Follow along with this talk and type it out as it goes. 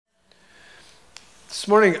This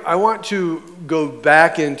morning, I want to go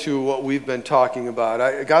back into what we've been talking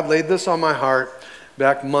about. God laid this on my heart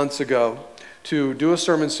back months ago to do a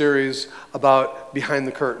sermon series about behind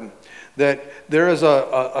the curtain. That there is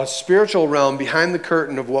a spiritual realm behind the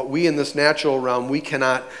curtain of what we in this natural realm we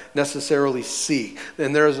cannot necessarily see.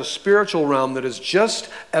 And there is a spiritual realm that is just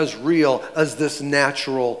as real as this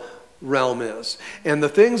natural realm is. And the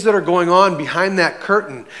things that are going on behind that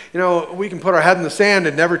curtain, we can put our head in the sand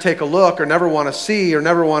and never take a look or never want to see or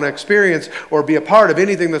never want to experience or be a part of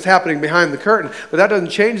anything that's happening behind the curtain. But that doesn't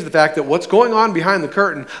change the fact that what's going on behind the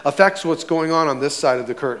curtain affects what's going on this side of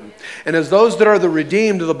the curtain. And as those that are the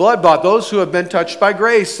redeemed, the blood-bought, those who have been touched by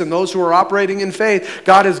grace and those who are operating in faith,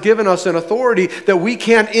 God has given us an authority that we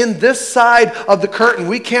can, in this side of the curtain,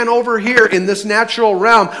 we can over here in this natural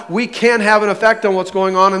realm, we can have an effect on what's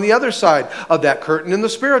going on the other side of that curtain in the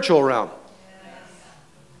spiritual realm.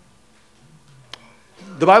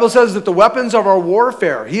 The Bible says that the weapons of our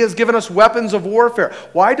warfare, He has given us weapons of warfare.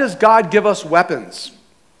 Why does God give us weapons?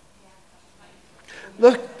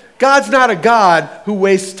 Look, God's not a God who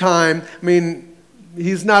wastes time.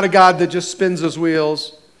 He's not a God that just spins His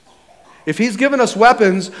wheels. If He's given us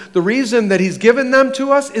weapons, the reason that He's given them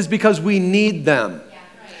to us is because we need them.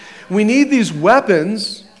 We need these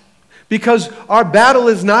weapons because our battle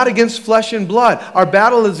is not against flesh and blood. Our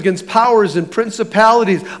battle is against powers and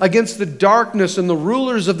principalities, against the darkness and the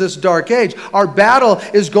rulers of this dark age. Our battle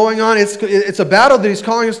is going on. It's a battle that He's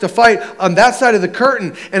calling us to fight on that side of the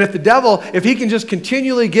curtain. And if the devil, if he can just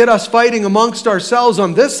continually get us fighting amongst ourselves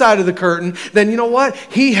on this side of the curtain, then you know what?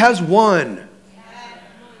 He has won.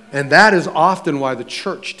 And that is often why the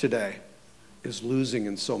church today is losing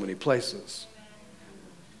in so many places.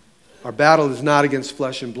 Our battle is not against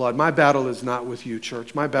flesh and blood. My battle is not with you,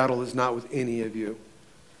 church. My battle is not with any of you.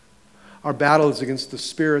 Our battle is against the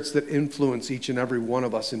spirits that influence each and every one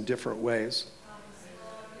of us in different ways.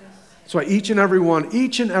 That's why each and every one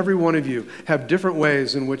of you have different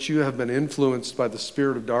ways in which you have been influenced by the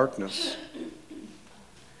spirit of darkness.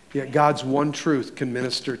 Yet God's one truth can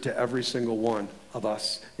minister to every single one of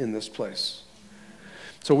us in this place.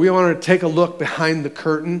 So we want to take a look behind the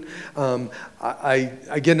curtain. I'm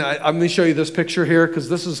going to show you this picture here because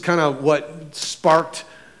this is kind of what sparked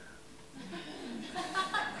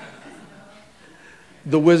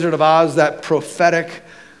The Wizard of Oz, that prophetic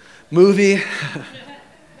movie.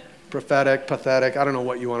 Prophetic, pathetic, I don't know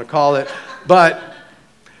what you want to call it. But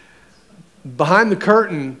behind the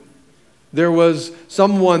curtain, there was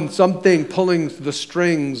something pulling the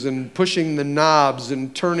strings and pushing the knobs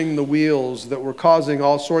and turning the wheels that were causing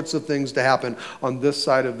all sorts of things to happen on this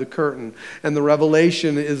side of the curtain. And the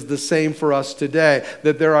revelation is the same for us today,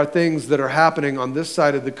 that there are things that are happening on this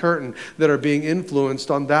side of the curtain that are being influenced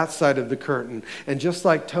on that side of the curtain. And just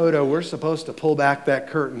like Toto, we're supposed to pull back that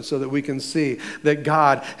curtain so that we can see that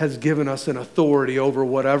God has given us an authority over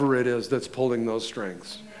whatever it is that's pulling those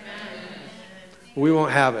strings. We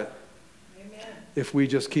won't have it if we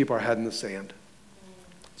just keep our head in the sand.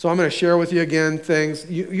 So I'm going to share with you again things.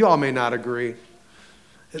 You all may not agree.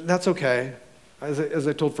 That's okay. As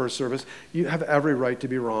I told first service, you have every right to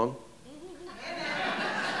be wrong.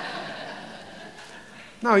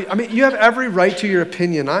 No, you have every right to your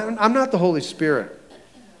opinion. I'm not the Holy Spirit.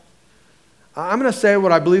 I'm going to say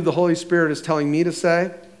what I believe the Holy Spirit is telling me to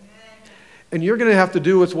say. And you're going to have to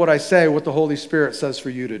do with what I say what the Holy Spirit says for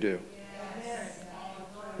you to do.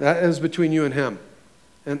 That is between you and Him.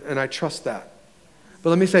 And I trust that. But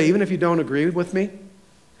let me say, even if you don't agree with me,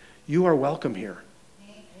 you are welcome here.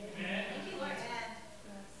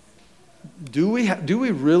 Do we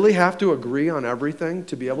really have to agree on everything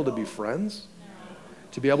to be able to be friends?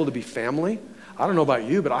 To be able to be family? I don't know about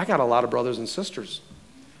you, but I got a lot of brothers and sisters.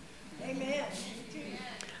 Amen.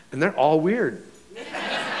 And they're all weird.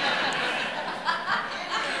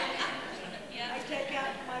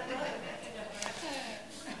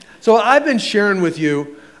 So I've been sharing with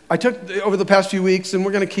you, I took over the past few weeks, and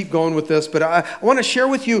we're going to keep going with this, but I want to share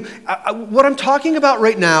with you, what I'm talking about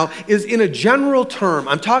right now is in a general term.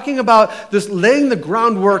 I'm talking about this laying the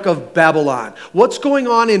groundwork of Babylon. What's going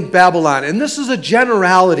on in Babylon? And this is a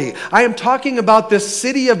generality. I am talking about this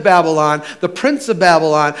city of Babylon, the prince of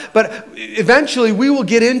Babylon, but eventually we will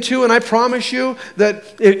get into, and I promise you that,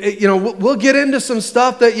 we'll get into some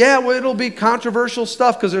stuff that, it'll be controversial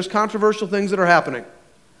stuff because there's controversial things that are happening.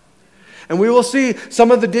 And we will see some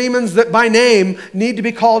of the demons that by name need to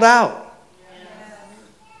be called out.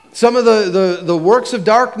 Some of the works of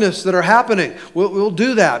darkness that are happening, we'll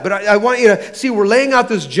do that. But I want you to see, we're laying out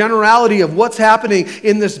this generality of what's happening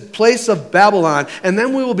in this place of Babylon. And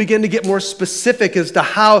then we will begin to get more specific as to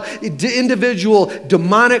how individual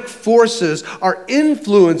demonic forces are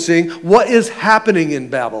influencing what is happening in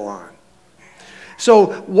Babylon.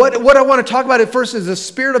 So what I want to talk about at first is the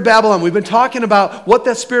spirit of Babylon. We've been talking about what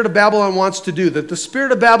that spirit of Babylon wants to do. That the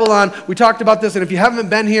spirit of Babylon, we talked about this, and if you haven't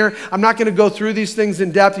been here, I'm not going to go through these things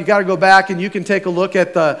in depth. You got to go back and you can take a look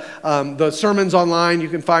at the sermons online. You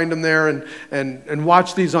can find them there and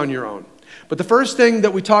watch these on your own. But the first thing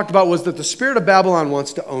that we talked about was that the spirit of Babylon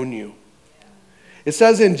wants to own you. It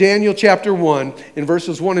says in Daniel chapter 1, in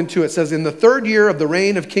verses 1 and 2, it says, in the 3rd year of the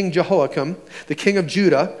reign of King Jehoiakim, the king of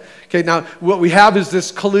Judah. Okay, now what we have is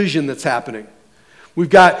this collision that's happening. We've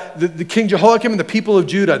got the King Jehoiakim and the people of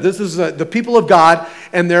Judah. This is the people of God,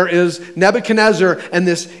 and there is Nebuchadnezzar and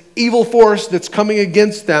this evil force that's coming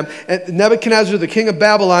against them. And Nebuchadnezzar, the king of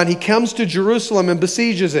Babylon, he comes to Jerusalem and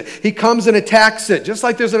besieges it. He comes and attacks it, just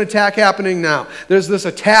like there's an attack happening now. There's this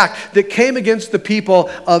attack that came against the people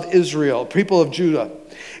of Israel, people of Judah.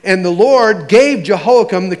 And the Lord gave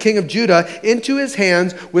Jehoiakim, the king of Judah, into his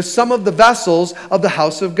hands with some of the vessels of the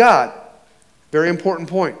house of God. Very important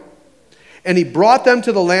point. And he brought them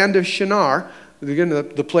to the land of Shinar, again,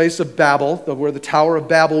 the place of Babel, where the Tower of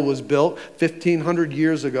Babel was built 1,500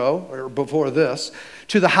 years ago, or before this,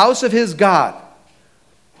 to the house of his God,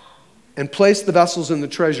 and placed the vessels in the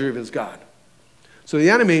treasury of his God. So the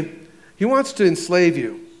enemy, he wants to enslave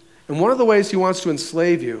you. And one of the ways he wants to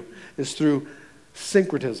enslave you is through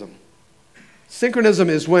syncretism. Syncretism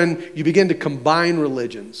is when you begin to combine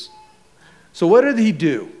religions. So what did he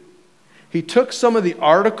do? He took some of the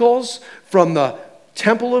articles from the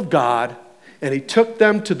temple of God, and he took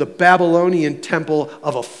them to the Babylonian temple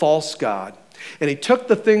of a false god. And he took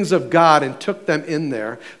the things of God and took them in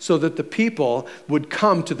there so that the people would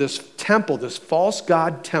come to this temple, this false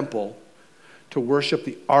god temple, to worship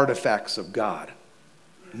the artifacts of God,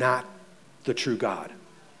 not the true God.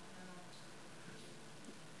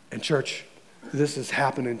 And church, this is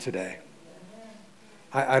happening today.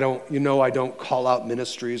 I don't call out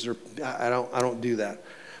ministries, or I don't do that.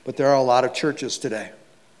 But there are a lot of churches today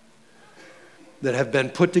that have been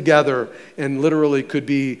put together and literally could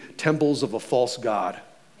be temples of a false god.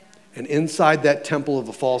 And inside that temple of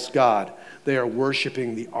a false god, they are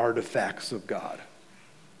worshiping the artifacts of God,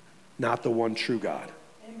 not the one true God.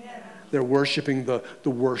 They're worshiping the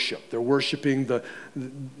worship. They're worshiping the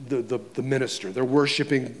minister. They're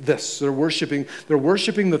worshiping this. They're worshiping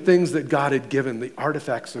the things that God had given, the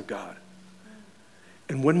artifacts of God.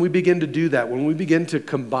 And when we begin to do that, when we begin to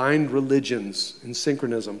combine religions in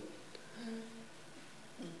synchronism,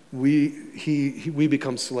 we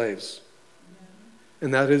become slaves.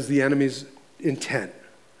 And that is the enemy's intent,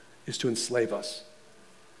 is to enslave us.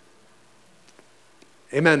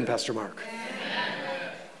 Amen, Pastor Mark.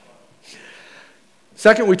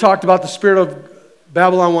 Second, we talked about the spirit of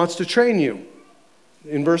Babylon wants to train you.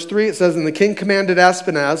 In verse 3, it says, and the king commanded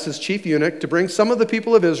Ashpenaz, his chief eunuch, to bring some of the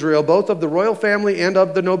people of Israel, both of the royal family and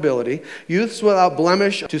of the nobility, youths without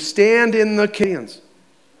blemish, to stand in the kings.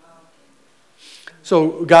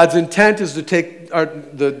 So God's intent is to take,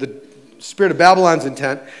 the spirit of Babylon's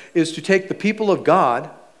intent is to take the people of God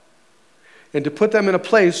and to put them in a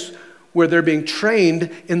place where they're being trained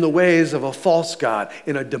in the ways of a false god,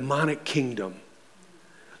 in a demonic kingdom.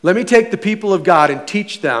 Let me take the people of God and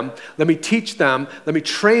teach them, let me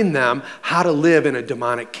train them how to live in a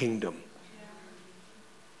demonic kingdom.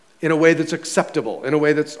 In a way that's acceptable, in a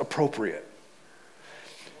way that's appropriate.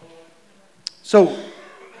 So,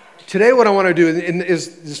 today what I want to do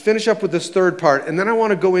is finish up with this third part, and then I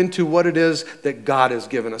want to go into what it is that God has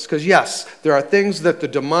given us. Because yes, there are things that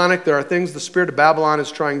there are things the spirit of Babylon is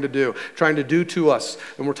trying to do to us.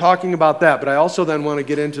 And we're talking about that, but I also then want to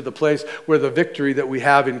get into the place where the victory that we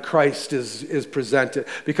have in Christ is presented.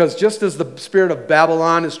 Because just as the spirit of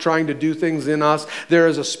Babylon is trying to do things in us, there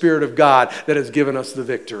is a spirit of God that has given us the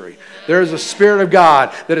victory. There is a spirit of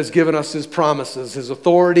God that has given us his promises, his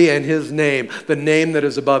authority, and his name, the name that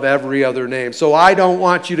is above every other name. So I don't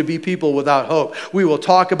want you to be people without hope. We will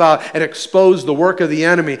talk about and expose the work of the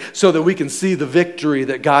enemy so that we can see the victory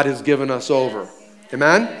that God has given us over.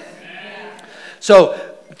 Amen? So,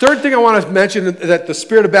 third thing I want to mention that the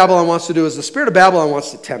spirit of Babylon wants to do is the spirit of Babylon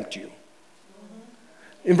wants to tempt you.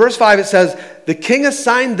 In verse 5 it says, the king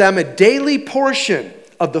assigned them a daily portion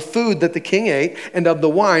of the food that the king ate and of the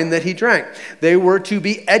wine that he drank. They were to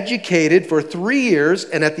be educated for 3 years,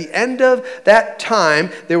 and at the end of that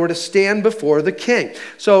time, they were to stand before the king.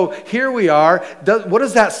 So here we are. What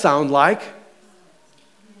does that sound like?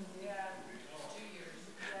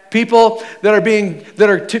 People that are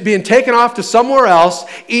being taken off to somewhere else,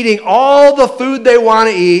 eating all the food they want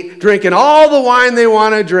to eat, drinking all the wine they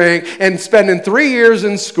want to drink, and spending 3 years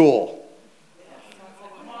in school.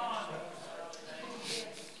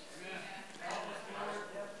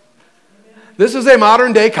 This is a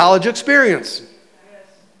modern day college experience.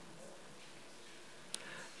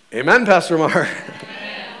 Amen, Pastor Mark.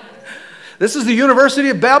 This is the University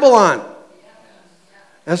of Babylon.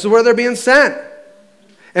 This is where they're being sent.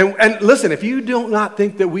 And listen, if you do not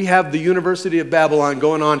think that we have the University of Babylon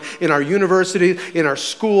going on in our universities, in our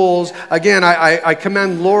schools, again, I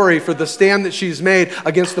commend Lori for the stand that she's made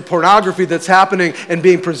against the pornography that's happening and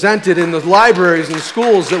being presented in the libraries and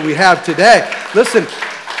schools that we have today. Listen,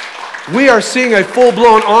 we are seeing a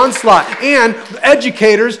full-blown onslaught and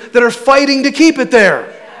educators that are fighting to keep it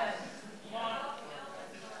there.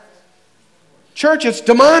 Church, it's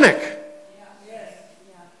demonic.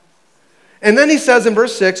 And then he says in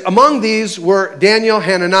verse 6, among these were Daniel,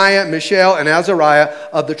 Hananiah, Mishael, and Azariah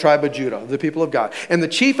of the tribe of Judah, the people of God. And the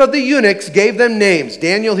chief of the eunuchs gave them names.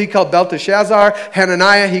 Daniel he called Belteshazzar,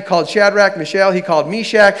 Hananiah he called Shadrach, Mishael he called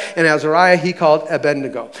Meshach, and Azariah he called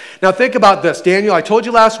Abednego. Now think about this. Daniel, I told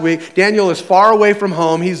you last week, Daniel is far away from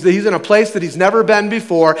home. He's in a place that he's never been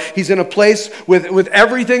before. He's in a place with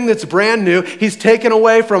everything that's brand new. He's taken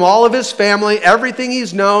away from all of his family, everything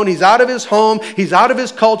he's known. He's out of his home. He's out of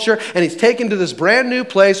his culture, and he's taken to this brand new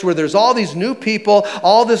place where there's all these new people,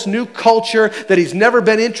 all this new culture that he's never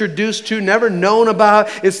been introduced to, never known about.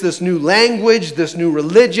 It's this new language, this new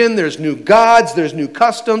religion, there's new gods, there's new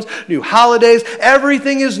customs, new holidays.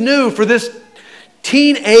 Everything is new for this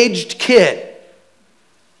teen-aged kid.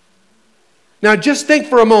 Now just think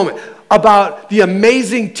for a moment about the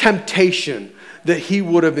amazing temptation that he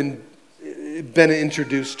would have been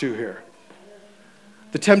introduced to here.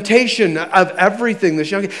 The temptation of everything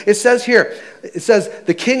this young kid. It says here,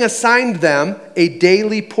 the king assigned them a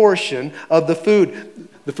daily portion of the food.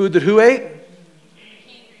 The food that who ate?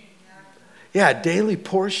 Yeah, a daily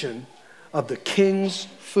portion of the king's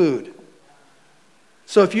food.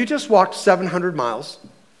 So if you just walked 700 miles,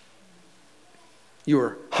 you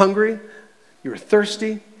were hungry, you were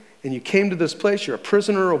thirsty, and you came to this place, you're a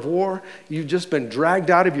prisoner of war, you've just been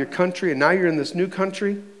dragged out of your country, and now you're in this new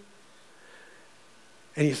country,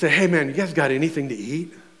 and you say, hey man, you guys got anything to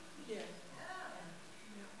eat? Yeah.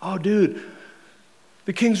 Oh dude,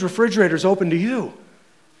 the king's refrigerator's open to you.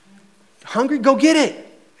 Hungry? Go get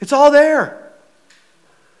it. It's all there.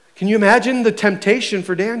 Can you imagine the temptation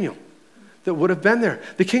for Daniel that would have been there?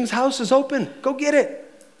 The king's house is open. Go get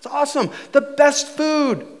it. It's awesome. The best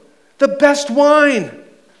food. The best wine.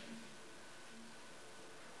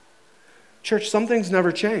 Church, some things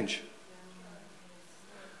never change.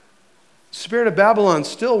 Spirit of Babylon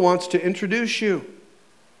still wants to introduce you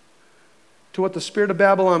to what the Spirit of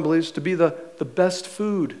Babylon believes to be the best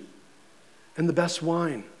food and the best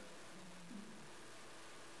wine.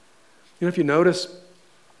 You know, if you notice,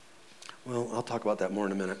 well, I'll talk about that more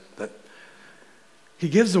in a minute, but he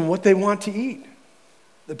gives them what they want to eat,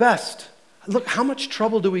 the best. Look, how much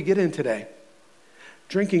trouble do we get in today?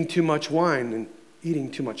 Drinking too much wine and eating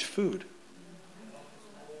too much food.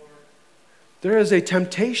 There is a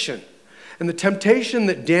temptation. And the temptation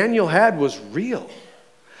that Daniel had was real.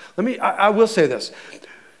 I will say this.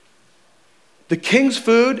 The king's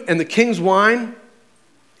food and the king's wine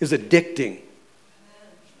is addicting.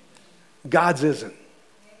 God's isn't.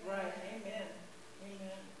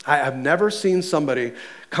 I have never seen somebody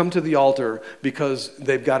come to the altar because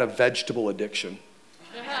they've got a vegetable addiction.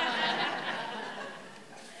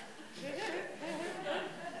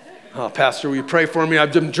 Oh, Pastor, will you pray for me?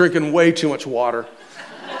 I've been drinking way too much water.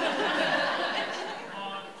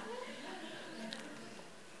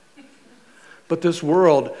 But this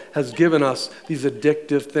world has given us these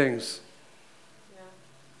addictive things. Yeah.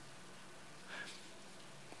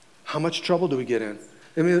 How much trouble do we get in?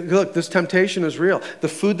 I mean, look, this temptation is real. The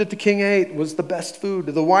food that the king ate was the best food.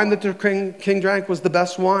 The wine that the king drank was the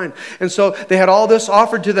best wine. And so they had all this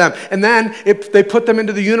offered to them. And then they put them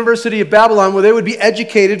into the University of Babylon where they would be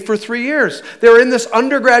educated for 3 years. They were in this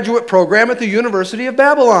undergraduate program at the University of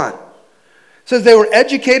Babylon. It says they were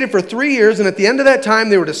educated for 3 years, and at the end of that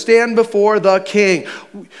time, they were to stand before the king.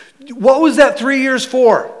 What was that 3 years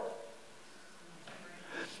for?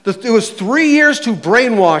 It was 3 years to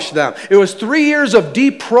brainwash them. It was 3 years of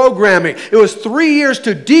deprogramming. It was 3 years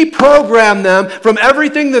to deprogram them from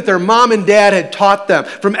everything that their mom and dad had taught them,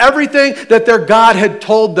 from everything that their God had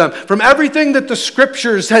told them, from everything that the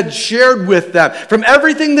scriptures had shared with them, from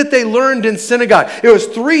everything that they learned in synagogue. It was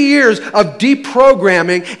 3 years of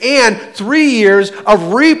deprogramming and 3 years of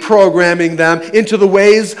reprogramming them into the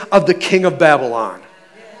ways of the king of Babylon.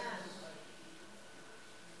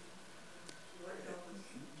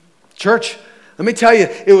 Church, let me tell you,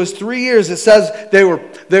 it was 3 years. It says they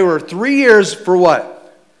were 3 years for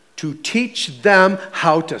what? To teach them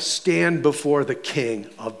how to stand before the king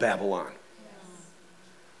of Babylon.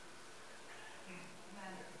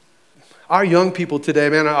 Our young people today,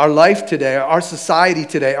 man, our life today, our society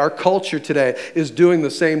today, our culture today is doing the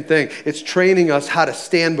same thing. It's training us how to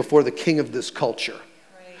stand before the king of this culture.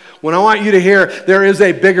 When I want you to hear, there is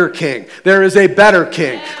a bigger king. There is a better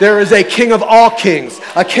king. There is a king of all kings.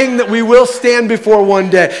 A king that we will stand before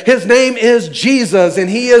one day. His name is Jesus, and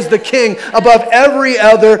he is the king above every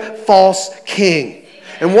other false king.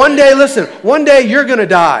 And one day, listen, one day you're going to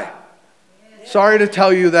die. Sorry to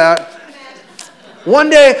tell you that.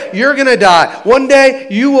 One day you're going to die. One day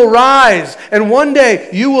you will rise. And one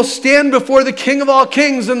day you will stand before the King of all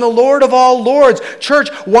kings and the Lord of all lords. Church,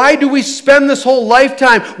 why do we spend this whole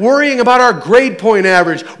lifetime worrying about our grade point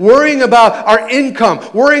average, worrying about our income,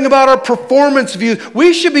 worrying about our performance views?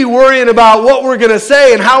 We should be worrying about what we're going to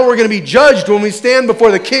say and how we're going to be judged when we stand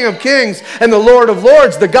before the King of kings and the Lord of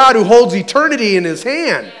lords, the God who holds eternity in his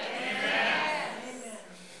hand.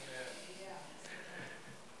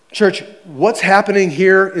 Church, what's happening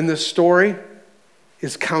here in this story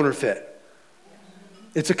is counterfeit.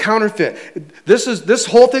 It's a counterfeit. This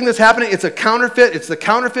whole thing that's happening, it's a counterfeit. It's the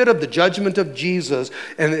counterfeit of the judgment of Jesus,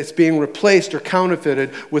 and it's being replaced or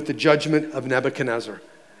counterfeited with the judgment of Nebuchadnezzar.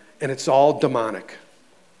 And it's all demonic.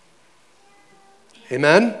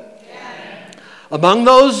 Amen? Yeah. Among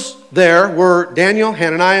those there were Daniel,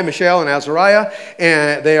 Hananiah, Mishael, and Azariah,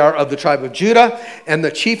 and they are of the tribe of Judah. And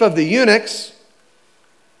the chief of the eunuchs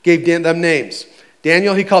gave them names.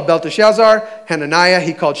 Daniel he called Belteshazzar, Hananiah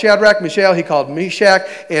he called Shadrach, Mishael he called Meshach,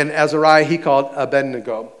 and Azariah he called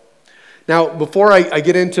Abednego. Now, before I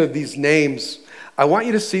get into these names, I want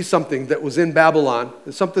you to see something that was in Babylon.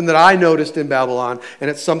 It's something that I noticed in Babylon, and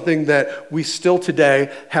it's something that we still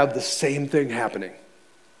today have the same thing happening.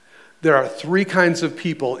 There are three kinds of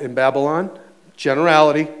people in Babylon,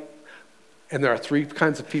 generality, and there are three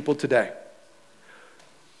kinds of people today.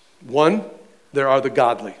 One, there are the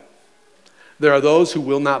godly. There are those who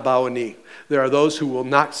will not bow a knee. There are those who will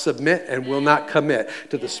not submit and will not commit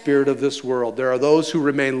to the spirit of this world. There are those who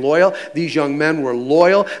remain loyal. These young men were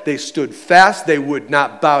loyal. They stood fast. They would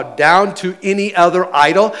not bow down to any other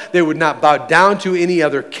idol. They would not bow down to any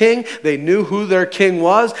other king. They knew who their king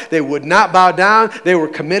was. They would not bow down. They were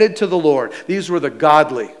committed to the Lord. These were the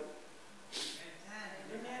godly.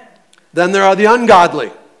 Then there are the ungodly.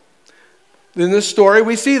 In this story,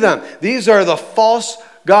 we see them. These are the false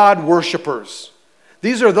God worshipers.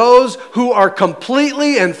 These are those who are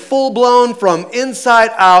completely and full-blown from inside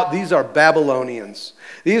out. These are Babylonians.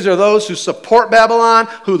 These are those who support Babylon,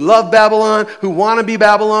 who love Babylon, who want to be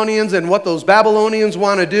Babylonians. And what those Babylonians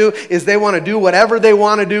want to do is they want to do whatever they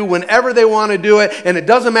want to do, whenever they want to do it. And it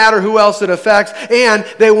doesn't matter who else it affects. And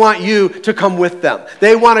they want you to come with them.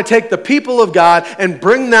 They want to take the people of God and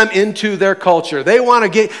bring them into their culture. They want to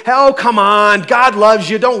get, oh, come on, God loves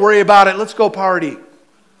you. Don't worry about it. Let's go party.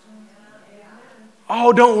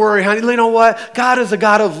 Oh, don't worry, honey. You know what? God is a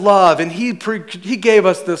God of love, and He gave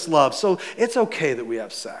us this love. So it's okay that we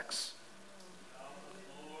have sex.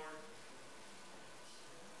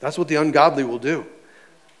 That's what the ungodly will do.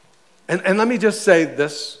 And let me just say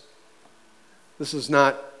this. This is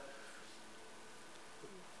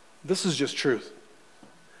just truth.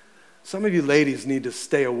 Some of you ladies need to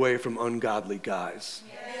stay away from ungodly guys.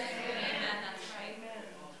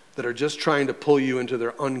 That are just trying to pull you into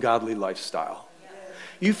their ungodly lifestyle.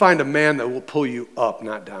 You find a man that will pull you up,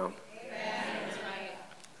 not down.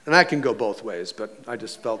 And I can go both ways, but I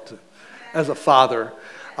just felt, as a father,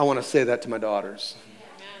 I want to say that to my daughters.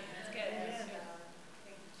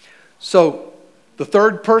 So, the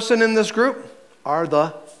third person in this group are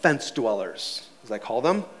the fence dwellers, as I call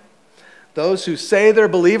them. Those who say they're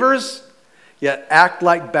believers, yet act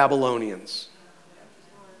like Babylonians.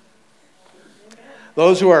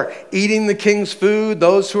 Those who are eating the king's food,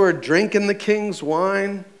 those who are drinking the king's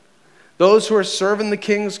wine, those who are serving the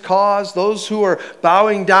king's cause, those who are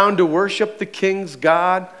bowing down to worship the king's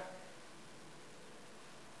God.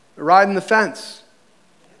 They're riding the fence.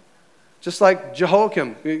 Just like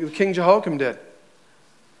Jehoiakim, King Jehoiakim did.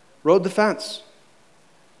 Rode the fence.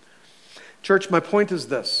 Church, my point is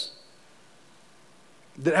this.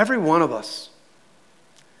 That every one of us,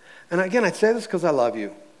 and again, I say this because I love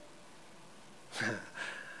you.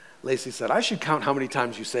 Lacey said, I should count how many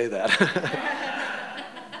times you say that.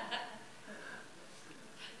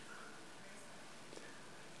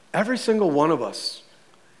 Every single one of us,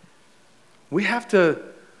 we have to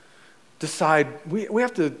decide, we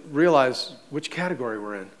have to realize which category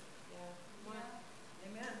we're in.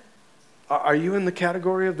 Are you in the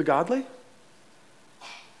category of the godly?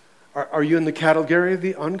 Are you in the category of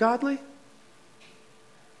the ungodly?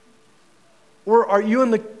 Or are you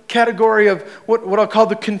in the category of what I'll call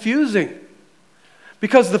the confusing?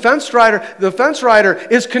 Because the fence rider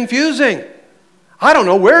is confusing. I don't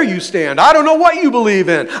know where you stand. I don't know what you believe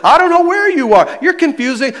in. I don't know where you are. You're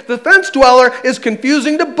confusing. The fence dweller is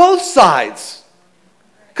confusing to both sides.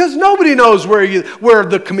 Because nobody knows where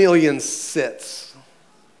the chameleon sits.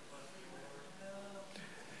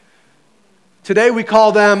 Today we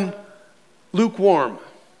call them lukewarm.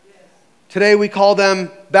 Today we call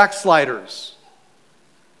them backsliders,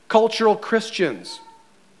 cultural Christians,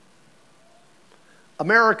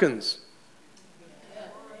 Americans.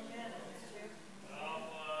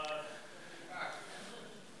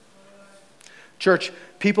 Church,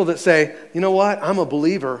 people that say, you know what, I'm a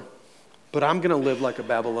believer, but I'm going to live like a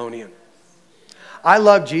Babylonian. I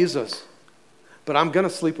love Jesus, but I'm going to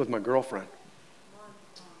sleep with my girlfriend.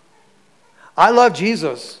 I love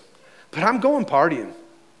Jesus, but I'm going partying.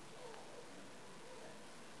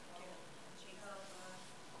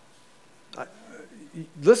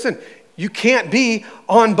 Listen, you can't be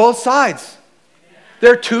on both sides.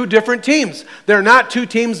 They're two different teams. They're not two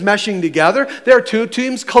teams meshing together. They're two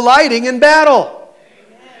teams colliding in battle.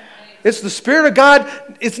 It's the Spirit of God.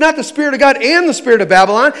 It's not the Spirit of God and the Spirit of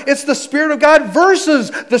Babylon. It's the Spirit of God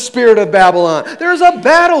versus the Spirit of Babylon. There's a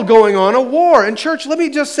battle going on, a war. And church, let me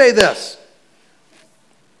just say this.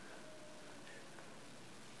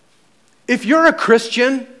 If you're a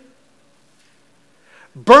Christian,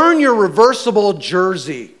 burn your reversible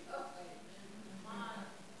jersey.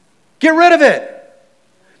 Get rid of it.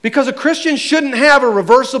 Because a Christian shouldn't have a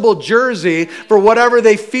reversible jersey for whatever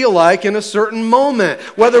they feel like in a certain moment.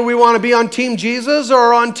 Whether we want to be on Team Jesus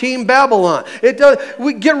or on Team Babylon.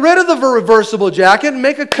 We get rid of the reversible jacket and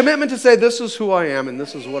make a commitment to say, this is who I am and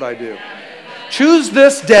this is what I do. Choose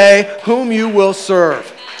this day whom you will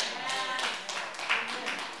serve.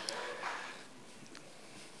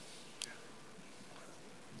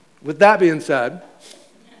 With that being said,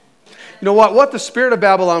 you know what the Spirit of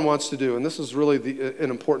Babylon wants to do, and this is really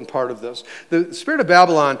an important part of this. The Spirit of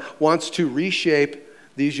Babylon wants to reshape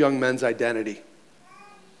these young men's identity.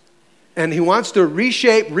 And he wants to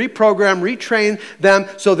reshape, reprogram, retrain them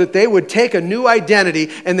so that they would take a new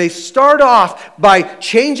identity, and they start off by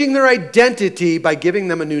changing their identity by giving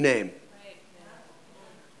them a new name.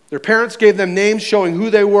 Their parents gave them names showing who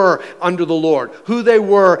they were under the Lord, who they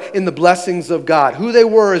were in the blessings of God, who they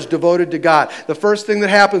were as devoted to God. The first thing that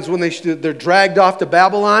happens when they're dragged off to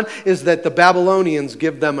Babylon is that the Babylonians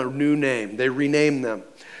give them a new name. They rename them.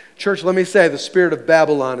 Church, let me say, the spirit of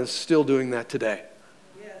Babylon is still doing that today.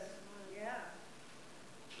 Yes. Yeah.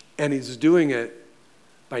 And he's doing it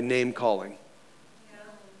by name calling.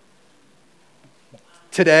 Yeah.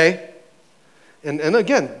 Today, and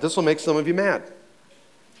again, this will make some of you mad.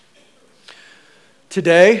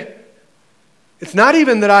 Today, it's not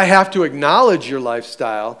even that I have to acknowledge your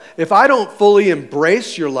lifestyle. If I don't fully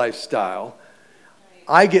embrace your lifestyle,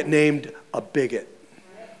 I get named a bigot.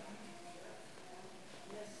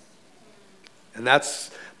 And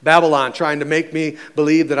that's Babylon trying to make me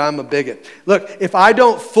believe that I'm a bigot. Look, if I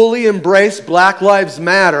don't fully embrace Black Lives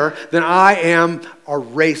Matter, then I am a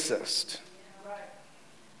racist.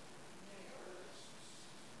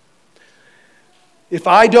 If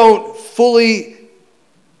I don't fully...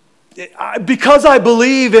 Because I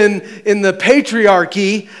believe in the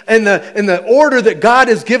patriarchy and the order that God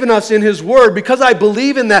has given us in His Word, because I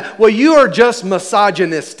believe in that, well, you are just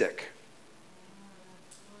misogynistic.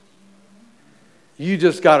 You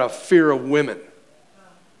just got a fear of women.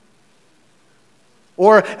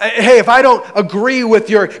 Or, hey, if I don't agree with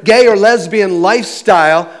your gay or lesbian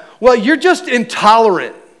lifestyle, well, you're just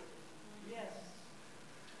intolerant.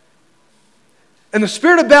 And the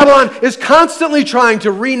spirit of Babylon is constantly trying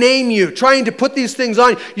to rename you, trying to put these things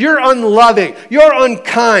on you. You're unloving. You're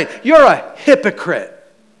unkind. You're a hypocrite.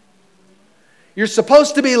 You're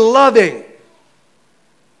supposed to be loving.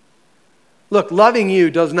 Look, loving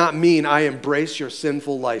you does not mean I embrace your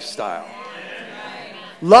sinful lifestyle.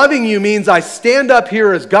 Loving you means I stand up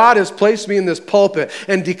here as God has placed me in this pulpit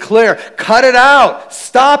and declare, cut it out,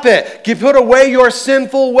 stop it, put away your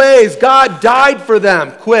sinful ways. God died for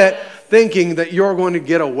them. Quit thinking that you're going to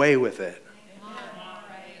get away with it.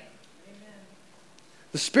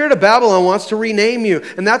 The spirit of Babylon wants to rename you,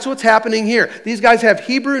 and that's what's happening here. These guys have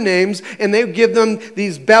Hebrew names, and they give them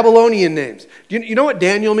these Babylonian names. You know what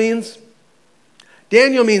Daniel means?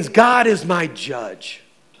 Daniel means God is my judge.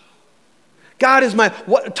 God is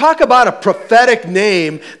talk about a prophetic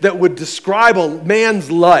name that would describe a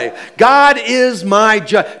man's life. God is my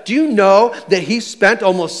judge. Do you know that he spent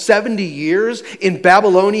almost 70 years in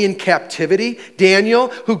Babylonian captivity? Daniel,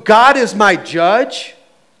 who God is my judge.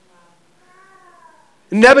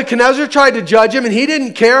 Nebuchadnezzar tried to judge him, and he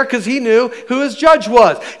didn't care because he knew who his judge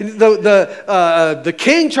was. The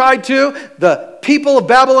king tried to, the people of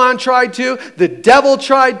Babylon tried to, the devil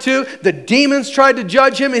tried to, the demons tried to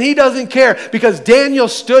judge him, and he doesn't care because Daniel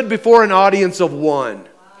stood before an audience of one. Amen.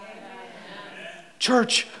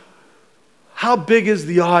 Church, how big is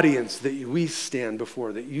the audience that we stand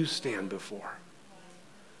before, that you stand before?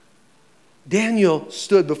 Daniel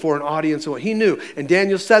stood before an audience of what he knew. And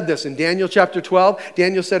Daniel said this in Daniel chapter 12.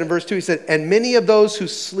 Daniel said in verse 2, he said, "And many of those who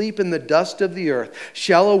sleep in the dust of the earth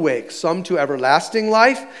shall awake, some to everlasting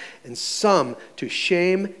life, and some to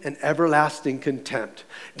shame and everlasting contempt."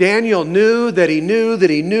 Daniel knew that he knew that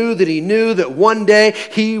he knew that he knew that one day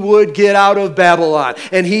he would get out of Babylon.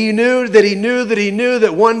 And he knew that he knew that he knew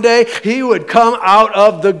that one day he would come out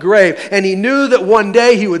of the grave. And he knew that one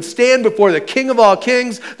day he would stand before the King of all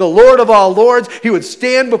kings, the Lord of all lords. He would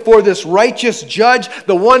stand before this righteous judge,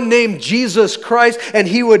 the one named Jesus Christ, and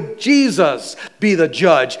Jesus be the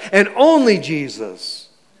judge, and only Jesus.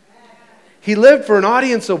 He lived for an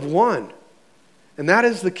audience of one. And that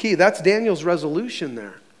is the key. That's Daniel's resolution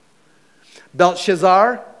there.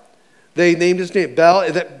 Belshazzar, they named his name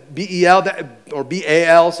B-E-L or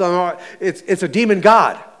B-A-L somehow. It's a demon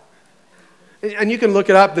god. And you can look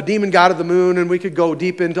it up, the demon god of the moon, and we could go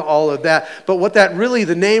deep into all of that. But what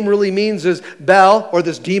the name really means is Bel, or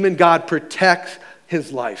this demon god, protects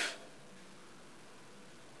his life.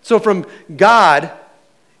 So from God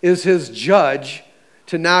is his judge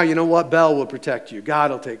to now, you know what? Bel will protect you.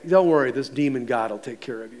 Don't worry, this demon god will take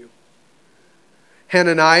care of you.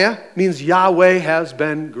 Hananiah means Yahweh has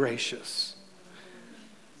been gracious.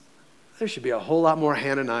 There should be a whole lot more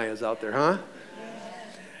Hananiahs out there, huh?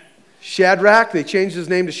 Shadrach, they changed his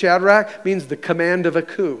name to Shadrach, means the command of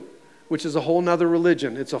Aku, which is a whole nother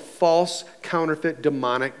religion. It's a false, counterfeit,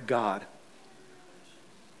 demonic god.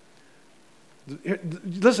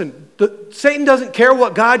 Listen, Satan doesn't care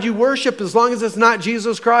what God you worship as long as it's not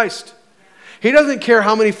Jesus Christ. He doesn't care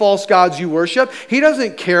how many false gods you worship. He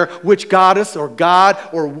doesn't care which goddess or god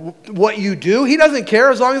or what you do. He doesn't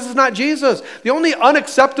care as long as it's not Jesus. The only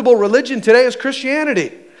unacceptable religion today is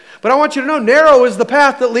Christianity. But I want you to know, narrow is the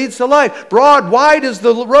path that leads to life. Broad, wide is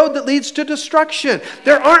the road that leads to destruction.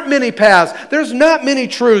 There aren't many paths. There's not many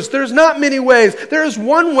truths. There's not many ways. There is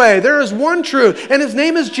one way. There is one truth. And his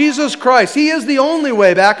name is Jesus Christ. He is the only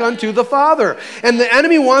way back unto the Father. And the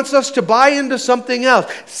enemy wants us to buy into something else.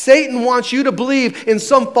 Satan wants you to believe in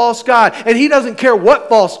some false god. And he doesn't care what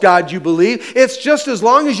false god you believe. It's just as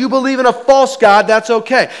long as you believe in a false god, that's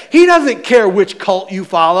okay. He doesn't care which cult you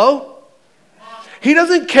follow. He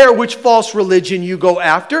doesn't care which false religion you go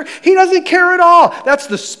after. He doesn't care at all. That's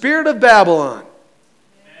the spirit of Babylon.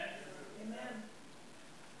 Amen.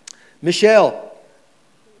 Mishael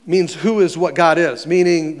means who is what God is,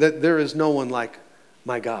 meaning that there is no one like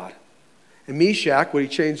my God. And Meshach, when he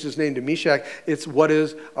changed his name to Meshach, it's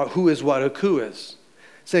who is what Aku is,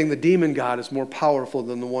 saying the demon god is more powerful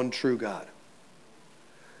than the one true God.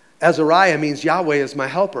 Azariah means Yahweh is my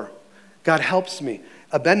helper. God helps me.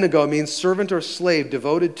 Abednego means servant or slave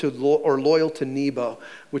devoted to or loyal to Nebo,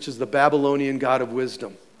 which is the Babylonian god of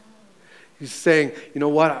wisdom. He's saying, you know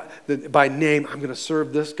what, by name, I'm going to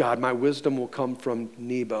serve this God. My wisdom will come from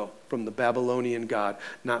Nebo, from the Babylonian god,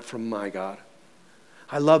 not from my God.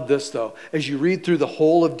 I love this, though. As you read through the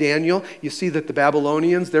whole of Daniel, you see that the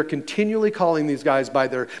Babylonians, they're continually calling these guys by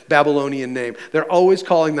their Babylonian name. They're always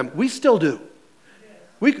calling them. We still do.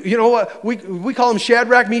 You know what? We call them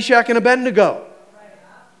Shadrach, Meshach, and Abednego.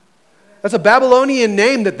 That's a Babylonian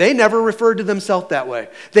name that they never referred to themselves that way.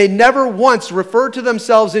 They never once referred to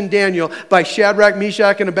themselves in Daniel by Shadrach,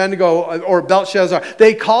 Meshach, and Abednego or Belshazzar.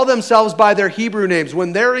 They call themselves by their Hebrew names.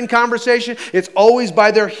 When they're in conversation, it's always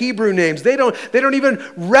by their Hebrew names. They don't even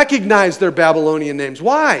recognize their Babylonian names.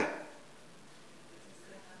 Why?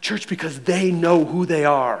 Church, because they know who they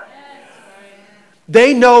are.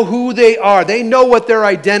 They know who they are. They know what their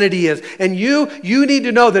identity is. And you need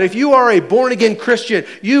to know that if you are a born-again Christian,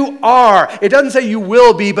 you are. It doesn't say you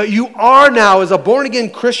will be, but you are now. As a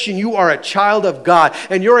born-again Christian, you are a child of God.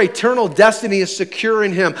 And your eternal destiny is secure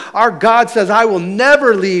in Him. Our God says, I will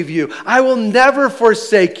never leave you. I will never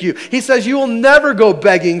forsake you. He says, you will never go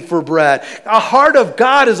begging for bread. A heart of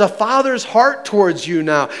God is a father's heart towards you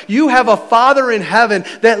now. You have a Father in heaven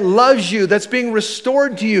that loves you, that's being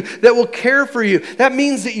restored to you, that will care for you. That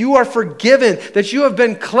means that you are forgiven, that you have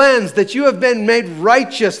been cleansed, that you have been made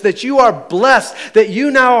righteous, that you are blessed, that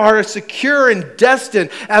you now are secure and destined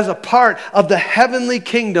as a part of the heavenly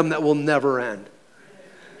kingdom that will never end.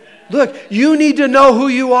 Look, you need to know who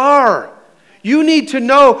you are. You need to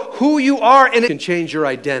know who you are, and it can change your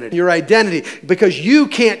identity. Your identity, because you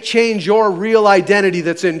can't change your real identity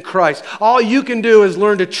that's in Christ. All you can do is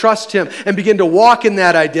learn to trust Him and begin to walk in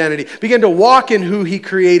that identity. Begin to walk in who He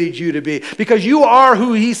created you to be. Because you are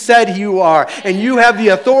who He said you are, and you have the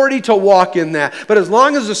authority to walk in that. But as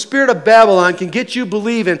long as the spirit of Babylon can get you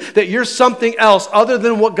believing that you're something else other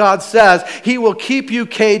than what God says, he will keep you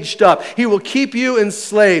caged up. He will keep you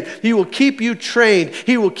enslaved. He will keep you trained.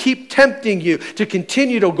 He will keep tempting you to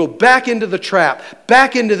continue to go back into the trap,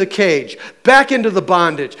 back into the cage, back into the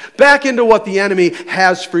bondage, back into what the enemy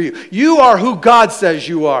has for you. You are who God says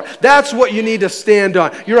you are. That's what you need to stand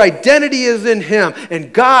on. Your identity is in Him.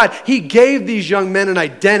 And God, He gave these young men an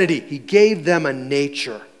identity. He gave them a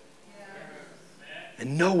nature.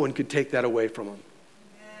 And no one could take that away from them.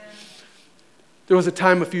 There was a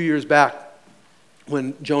time a few years back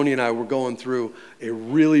when Joni and I were going through a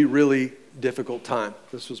really, really difficult time.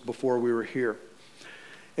 This was before we were here,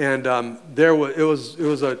 and it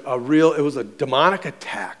was a demonic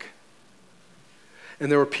attack, and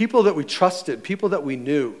there were people that we trusted, people that we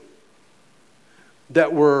knew,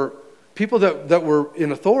 that were people that were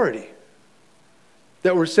in authority,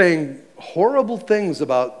 that were saying horrible things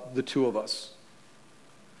about the two of us.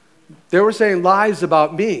 They were saying lies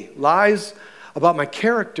about me, lies about my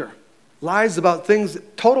character, lies about things,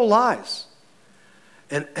 total lies.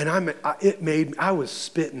 And I was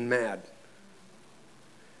spitting mad.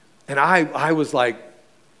 And I was like,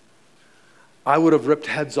 I would have ripped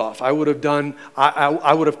heads off. I would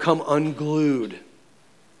have come unglued.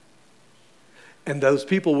 And those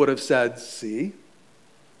people would have said, see,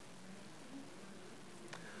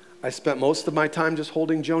 I spent most of my time just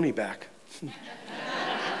holding Joni back.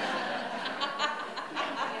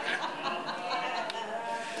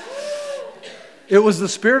 It was the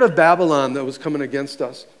spirit of Babylon that was coming against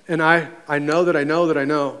us. And I know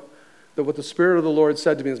that what the Spirit of the Lord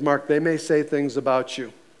said to me is, Mark, they may say things about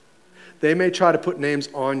you. They may try to put names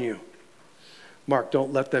on you. Mark,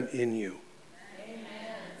 don't let them in you. Amen.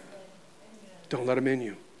 Don't let them in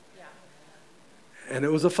you. Yeah. And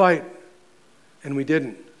it was a fight, and we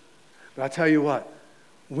didn't. But I tell you what,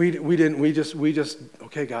 we didn't. We just,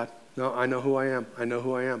 okay, God. No, I know who I am. I know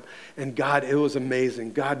who I am. And God, it was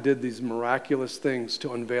amazing. God did these miraculous things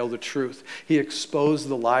to unveil the truth. He exposed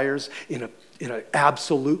the liars in an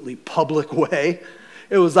absolutely public way.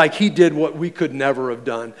 It was like He did what we could never have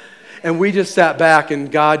done. And we just sat back, and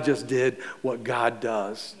God just did what God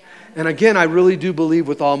does. And again, I really do believe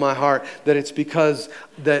with all my heart that it's because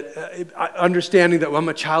that understanding that I'm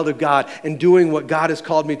a child of God and doing what God has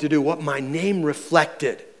called me to do, what my name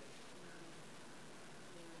reflected,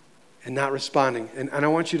 and not responding. And I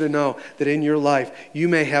want you to know that in your life, you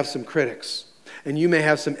may have some critics, and you may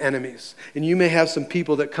have some enemies, and you may have some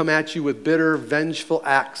people that come at you with bitter, vengeful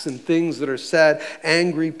acts and things that are said,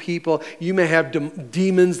 angry people. You may have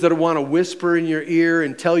demons that want to whisper in your ear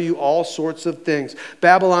and tell you all sorts of things.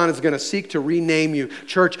 Babylon is going to seek to rename you.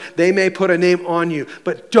 Church, they may put a name on you,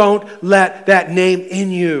 but don't let that name in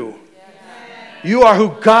you. You are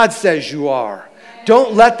who God says you are.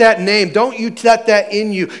 Don't let that name, don't you let that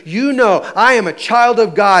in you. You know, I am a child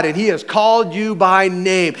of God, and He has called you by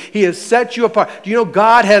name. He has set you apart. Do you know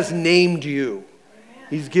God has named you?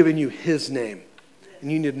 He's given you His name.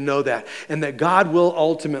 And you need to know that. And that God will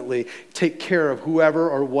ultimately take care of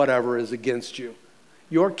whoever or whatever is against you.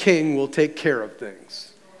 Your King will take care of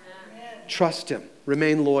things. Trust Him.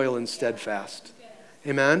 Remain loyal and steadfast.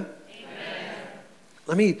 Amen?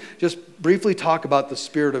 Let me just briefly talk about the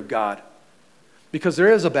Spirit of God. Because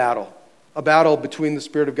there is a battle between the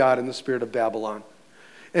Spirit of God and the spirit of Babylon.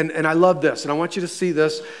 And I love this, and I want you to see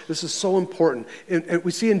this. This is so important. And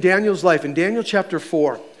we see in Daniel's life, in Daniel chapter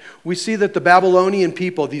 4, we see that the Babylonian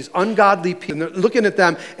people, these ungodly people, and they're looking at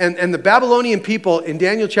them, and the Babylonian people in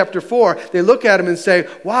Daniel chapter 4, they look at them and say,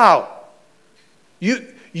 wow,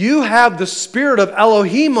 you have the spirit of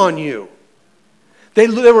Elohim on you. They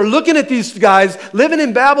were looking at these guys living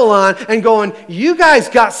in Babylon and going, you guys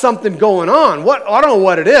got something going on. What? I don't know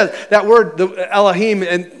what it is. That word, the Elohim,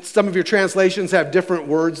 and some of your translations have different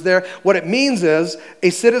words there. What it means is a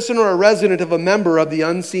citizen or a resident of a member of the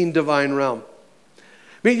unseen divine realm.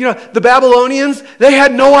 I mean, the Babylonians, they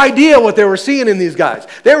had no idea what they were seeing in these guys.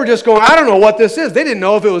 They were just going, I don't know what this is. They didn't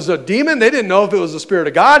know if it was a demon. They didn't know if it was the Spirit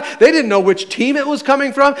of God. They didn't know which team it was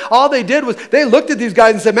coming from. All they did was they looked at these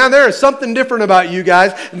guys and said, man, there is something different about you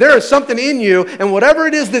guys. There is something in you, and whatever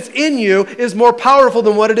it is that's in you is more powerful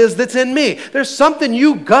than what it is that's in me. There's something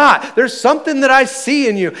you got. There's something that I see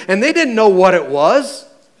in you. And they didn't know what it was.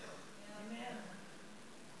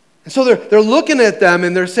 And so they're looking at them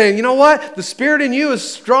and they're saying, you know what? The spirit in you is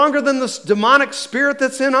stronger than the demonic spirit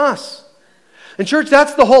that's in us. And church,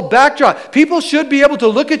 that's the whole backdrop. People should be able to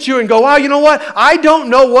look at you and go, wow, you know what? I don't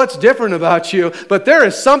know what's different about you, but there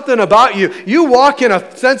is something about you. You walk in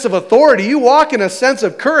a sense of authority. You walk in a sense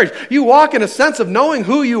of courage. You walk in a sense of knowing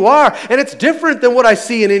who you are. And it's different than what I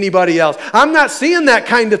see in anybody else. I'm not seeing that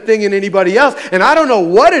kind of thing in anybody else. And I don't know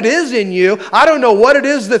what it is in you. I don't know what it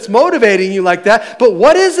is that's motivating you like that. But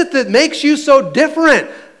what is it that makes you so different?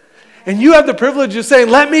 And you have the privilege of saying,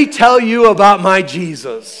 let me tell you about my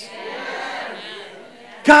Jesus.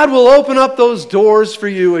 God will open up those doors for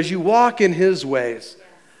you as you walk in His ways.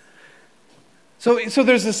 So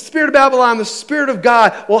there's the spirit of Babylon, the Spirit of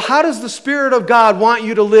God. Well, how does the Spirit of God want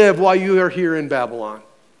you to live while you are here in Babylon?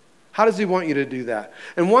 How does He want you to do that?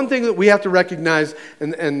 And one thing that we have to recognize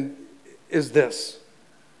and is this,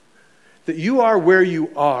 that you are where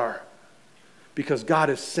you are because God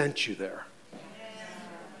has sent you there.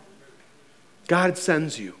 God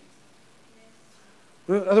sends you.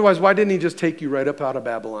 Otherwise, why didn't He just take you right up out of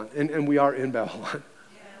Babylon? And we are in Babylon.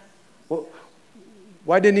 Well,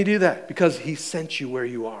 why didn't He do that? Because He sent you where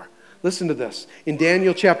you are. Listen to this. In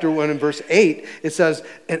Daniel chapter 1 and verse 8, it says,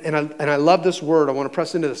 and I love this word, I want to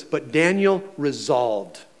press into this, but Daniel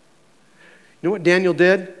resolved. You know what Daniel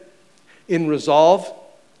did in resolve?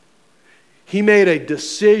 He made a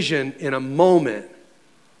decision in a moment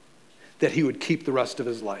that he would keep the rest of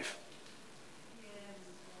his life.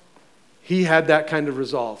 He had that kind of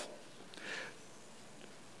resolve.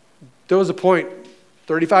 There was a point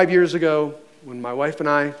 35 years ago when my wife and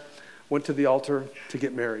I went to the altar to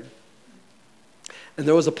get married. And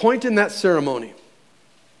there was a point in that ceremony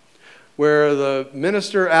where the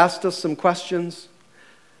minister asked us some questions,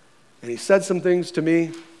 and he said some things to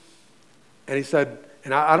me, and he said,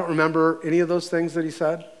 and I don't remember any of those things that he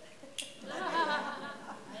said,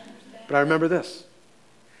 but I remember this.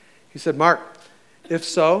 He said, Mark, if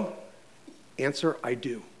so, answer, I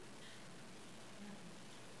do.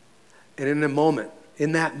 And in that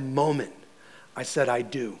moment, I said, I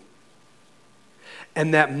do.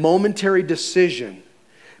 And that momentary decision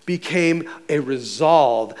became a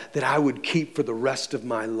resolve that I would keep for the rest of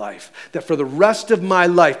my life. That for the rest of my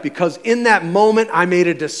life, because in that moment I made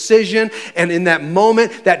a decision, and in that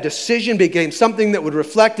moment that decision became something that would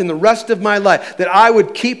reflect in the rest of my life, that I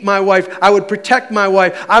would keep my wife, I would protect my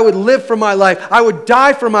wife, I would live for my life, I would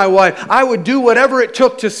die for my wife, I would do whatever it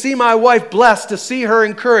took to see my wife blessed, to see her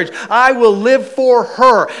encouraged. I will live for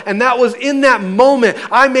her. And that was in that moment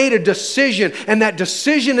I made a decision, and that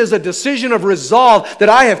decision is a decision of resolve that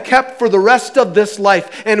I have kept for the rest of this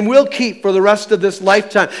life and will keep for the rest of this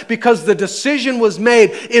lifetime, because the decision was made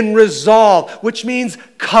in resolve, which means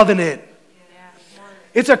covenant.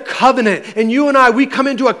 It's a covenant. And you and I, we come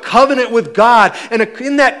into a covenant with God. And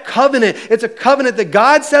in that covenant, it's a covenant that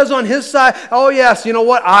God says on His side, oh yes, you know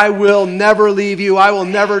what? I will never leave you. I will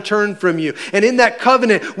never turn from you. And in that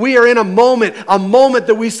covenant, we are in a moment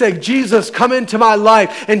that we say, Jesus, come into my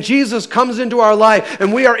life. And Jesus comes into our life.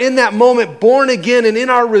 And we are in that moment born again, and in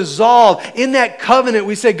our resolve, in that covenant,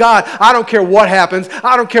 we say, God, I don't care what happens.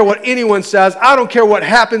 I don't care what anyone says. I don't care what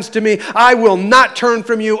happens to me. I will not turn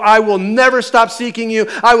from you. I will never stop seeking you.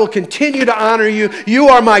 I will continue to honor you. You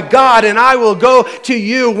are my God, and I will go to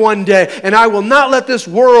you one day, and I will not let this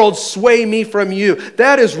world sway me from you.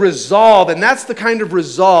 That is resolve, and that's the kind of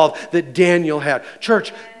resolve that Daniel had.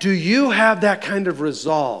 Church, do you have that kind of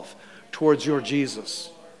resolve towards your Jesus?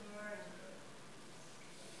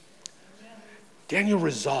 Daniel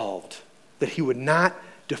resolved that he would not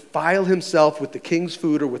defile himself with the king's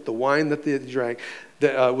food or with the wine that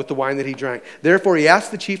he drank. Therefore, he asked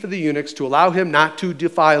the chief of the eunuchs to allow him not to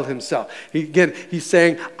defile himself. He's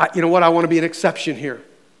saying, you know what, I want to be an exception here.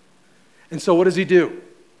 And so what does he do?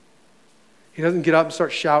 He doesn't get up and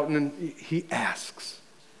start shouting, and he asks.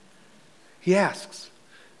 He asks.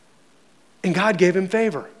 And God gave him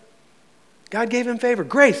favor. God gave him favor,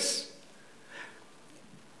 grace.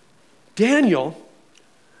 Daniel,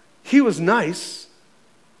 he was nice,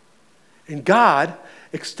 and God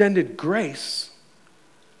extended grace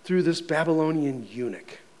through this Babylonian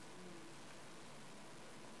eunuch.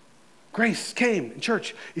 Grace came.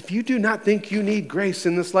 Church, if you do not think you need grace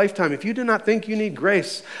in this lifetime, if you do not think you need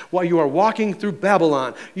grace while you are walking through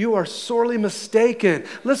Babylon, you are sorely mistaken.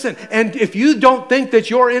 Listen, and if you don't think that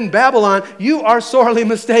you're in Babylon, you are sorely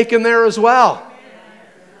mistaken there as well.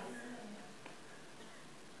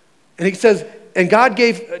 And he says, and God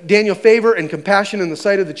gave Daniel favor and compassion in the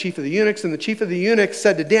sight of the chief of the eunuchs, and the chief of the eunuchs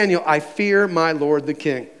said to Daniel, I fear my Lord the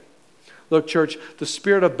king. Look, church, the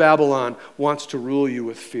spirit of Babylon wants to rule you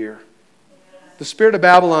with fear. The spirit of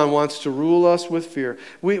Babylon wants to rule us with fear.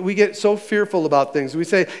 We get so fearful about things. We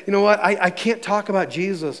say, you know what, I can't talk about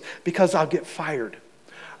Jesus because I'll get fired.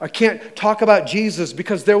 I can't talk about Jesus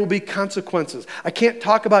because there will be consequences. I can't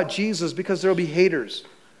talk about Jesus because there will be haters.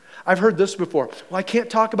 I've heard this before. Well, I can't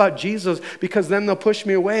talk about Jesus because then they'll push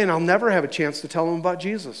me away and I'll never have a chance to tell them about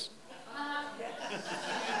Jesus.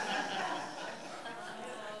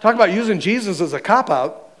 Talk about using Jesus as a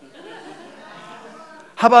cop-out.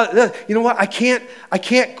 How about this? You know what? I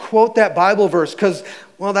can't quote that Bible verse because,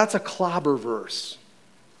 well, that's a clobber verse.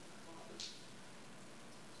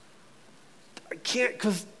 I can't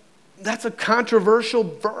because that's a controversial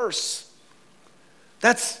verse.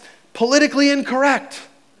 That's politically incorrect.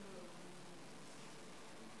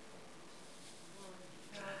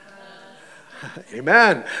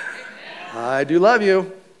 Amen. I do love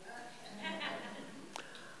you.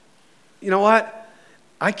 You know what?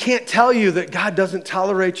 I can't tell you that God doesn't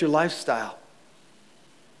tolerate your lifestyle.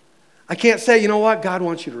 I can't say, you know what? God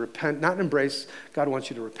wants you to repent, not embrace. God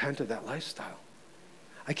wants you to repent of that lifestyle.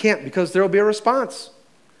 I can't because there will be a response.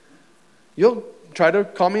 You'll try to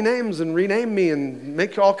call me names and rename me and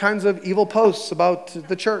make all kinds of evil posts about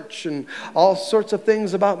the church and all sorts of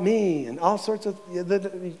things about me and all sorts of...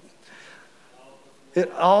 It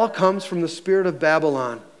all comes from the spirit of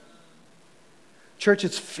Babylon. Church,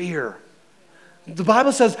 it's fear. The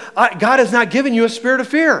Bible says God has not given you a spirit of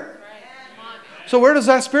fear. So where does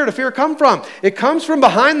that spirit of fear come from? It comes from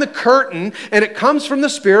behind the curtain, and it comes from the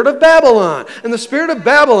spirit of Babylon. And the spirit of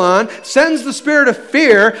Babylon sends the spirit of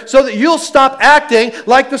fear so that you'll stop acting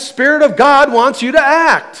like the Spirit of God wants you to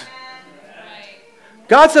act.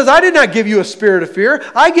 God says, I did not give you a spirit of fear.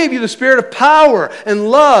 I gave you the spirit of power and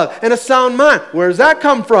love and a sound mind. Where does that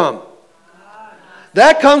come from?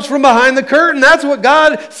 That comes from behind the curtain. That's what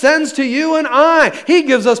God sends to you and I. He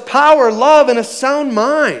gives us power, love, and a sound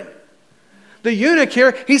mind. The eunuch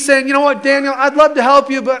here, he's saying, you know what, Daniel, I'd love to help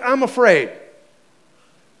you, but I'm afraid.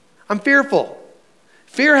 I'm fearful.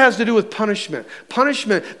 Fear has to do with punishment.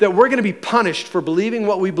 Punishment that we're going to be punished for believing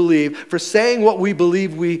what we believe, for saying what we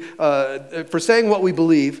believe, and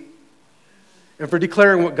for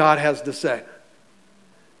declaring what God has to say.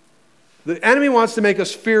 The enemy wants to make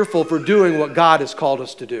us fearful for doing what God has called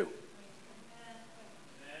us to do.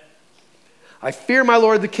 I fear my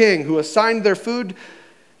Lord the king, who assigned their food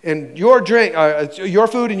and your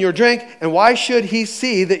food and your drink, and why should he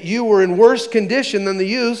see that you were in worse condition than the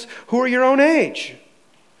youths who are your own age?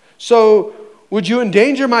 So would you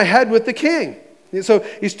endanger my head with the king? So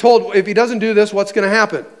he's told, if he doesn't do this, what's going to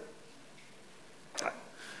happen?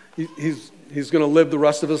 He's going to live the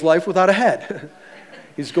rest of his life without a head.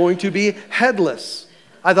 He's going to be headless.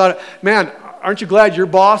 I thought, man, aren't you glad your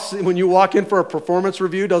boss, when you walk in for a performance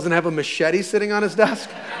review, doesn't have a machete sitting on his desk?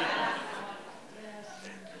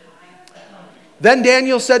 Then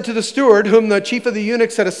Daniel said to the steward, whom the chief of the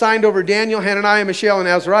eunuchs had assigned over Daniel, Hananiah, Mishael, and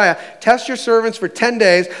Azariah, test your servants for 10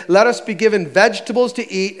 days. Let us be given vegetables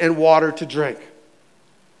to eat and water to drink.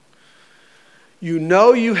 You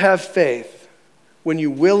know you have faith when you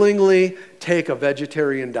willingly take a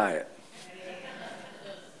vegetarian diet.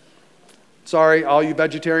 Sorry, all you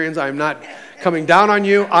vegetarians, I am not coming down on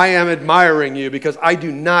you. I am admiring you because I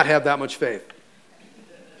do not have that much faith.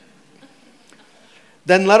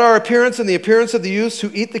 Then let our appearance and the appearance of the youths who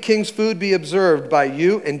eat the king's food be observed by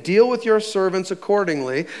you, and deal with your servants according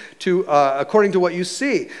to what you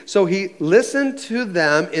see. So he listened to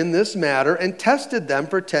them in this matter and tested them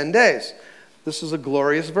for 10 days. This is a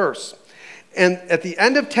glorious verse. And at the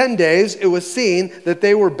end of 10 days, it was seen that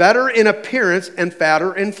they were better in appearance and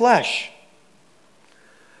fatter in flesh.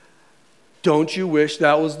 Don't you wish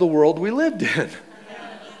that was the world we lived in?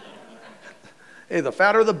 Hey, the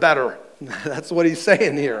fatter the better. That's what he's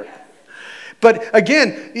saying here. But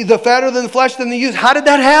again, the fatter than the flesh than the youth. How did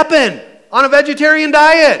that happen on a vegetarian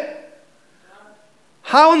diet?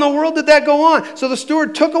 How in the world did that go on? So the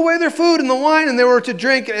steward took away their food and the wine, and they were to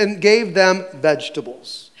drink, and gave them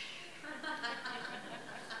vegetables.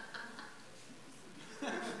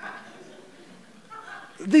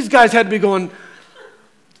 These guys had to be going,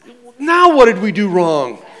 now what did we do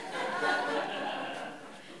wrong?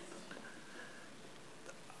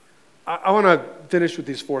 I want to finish with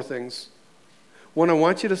these 4 things. One, I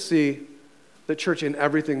want you to see that, church, in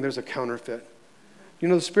everything there's a counterfeit. You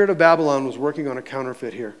know, the spirit of Babylon was working on a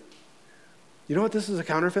counterfeit here. You know what this is a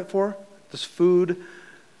counterfeit for? This food,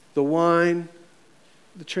 the wine,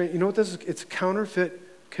 the train. You know what this is? It's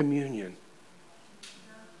counterfeit communion.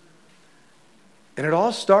 And it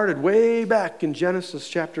all started way back in Genesis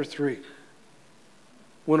chapter 3,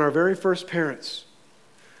 when our very first parents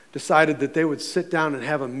decided that they would sit down and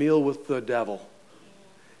have a meal with the devil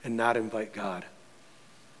and not invite God.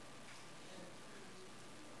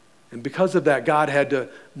 And because of that, God had to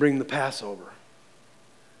bring the Passover.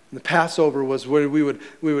 And the Passover was where we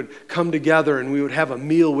would come together and we would have a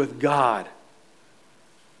meal with God.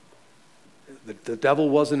 The devil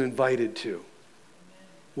wasn't invited to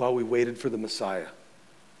while we waited for the Messiah.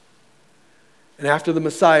 And after the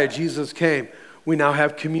Messiah, Jesus came, we now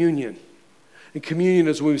have communion. And communion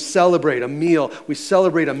is when we celebrate a meal. We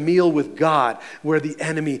celebrate a meal with God where the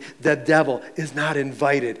enemy, the devil, is not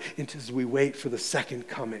invited as we wait for the second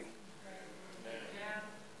coming.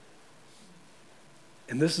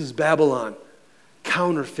 And this is Babylon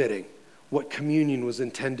counterfeiting what communion was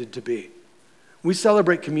intended to be. We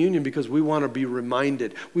celebrate communion because we want to be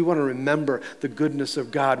reminded. We want to remember the goodness of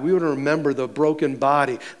God. We want to remember the broken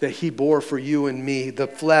body that He bore for you and me, the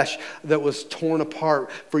flesh that was torn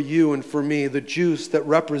apart for you and for me, the juice that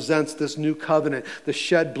represents this new covenant, the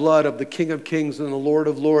shed blood of the King of Kings and the Lord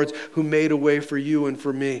of Lords who made a way for you and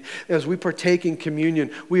for me. As we partake in communion,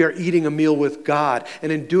 we are eating a meal with God.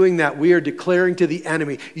 And in doing that, we are declaring to the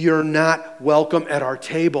enemy, you're not welcome at our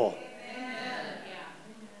table.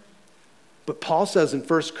 But Paul says in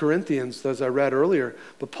 1 Corinthians, as I read earlier,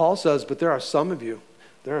 but Paul says, but there are some of you,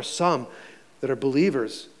 there are some that are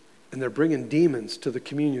believers, and they're bringing demons to the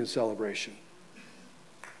communion celebration.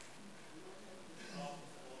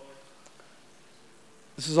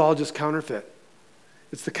 This is all just counterfeit.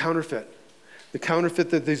 It's the counterfeit. The counterfeit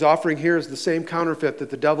that he's offering here is the same counterfeit that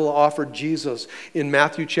the devil offered Jesus in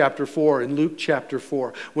Matthew chapter 4, in Luke chapter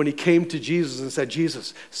 4, when he came to Jesus and said,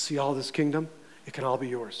 Jesus, see all this kingdom? It can all be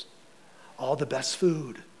yours. All the best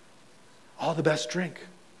food, all the best drink.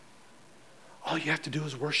 All you have to do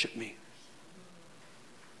is worship me.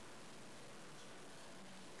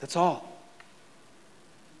 That's all.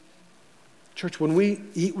 Church, when we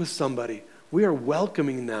eat with somebody, we are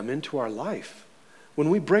welcoming them into our life. When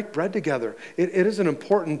we break bread together, it is an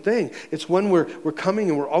important thing. It's when we're coming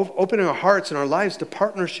and we're opening our hearts and our lives to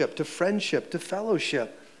partnership, to friendship, to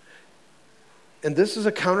fellowship. And this is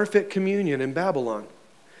a counterfeit communion in Babylon.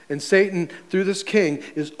 And Satan, through this king,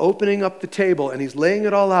 is opening up the table and he's laying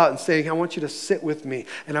it all out and saying, I want you to sit with me.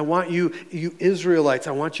 And I want you Israelites,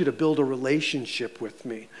 I want you to build a relationship with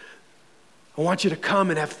me. I want you to come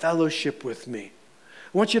and have fellowship with me.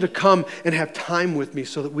 I want you to come and have time with me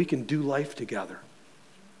so that we can do life together.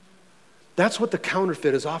 That's what the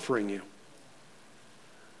counterfeit is offering you.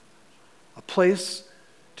 A place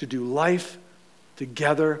to do life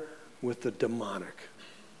together with the demonic.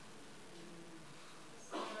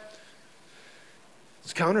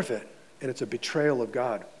 It's counterfeit, and it's a betrayal of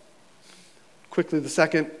God. Quickly, the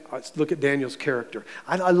second, let's look at Daniel's character.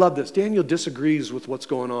 I love this. Daniel disagrees with what's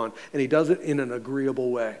going on, and he does it in an agreeable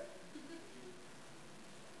way.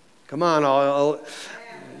 Come on,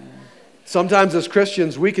 sometimes as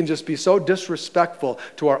Christians, we can just be so disrespectful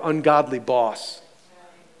to our ungodly boss.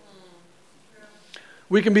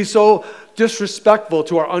 We can be so disrespectful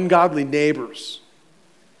to our ungodly neighbors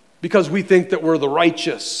because we think that we're the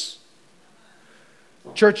righteous.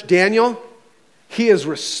 Church, Daniel, he is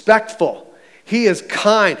respectful. He is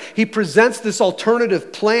kind. He presents this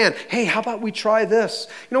alternative plan. Hey, how about we try this?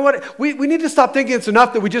 You know what? We need to stop thinking it's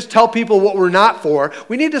enough that we just tell people what we're not for.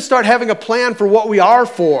 We need to start having a plan for what we are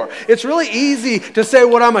for. It's really easy to say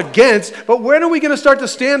what I'm against, but when are we going to start to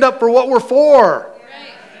stand up for what we're for?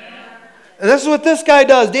 And this is what this guy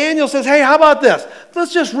does. Daniel says, hey, how about this?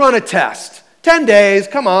 Let's just run a test. 10 days,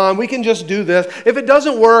 come on, we can just do this. If it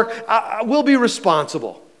doesn't work, we'll be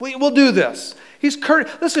responsible. We'll do this. He's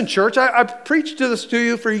listen, church, I've preached this to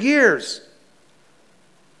you for years.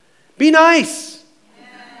 Be nice.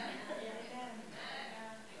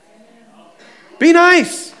 Be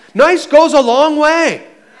nice. Nice goes a long way.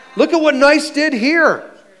 Look at what nice did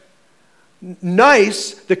here.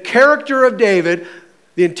 Nice, the character of David,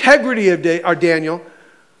 the integrity of Daniel,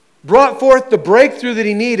 brought forth the breakthrough that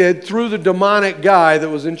he needed through the demonic guy that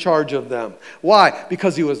was in charge of them. Why?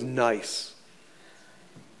 Because he was nice.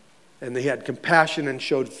 And he had compassion and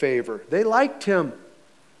showed favor. They liked him.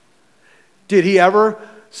 Did he ever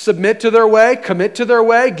submit to their way, commit to their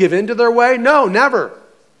way, give in to their way? No, never.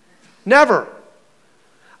 Never.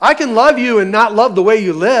 I can love you and not love the way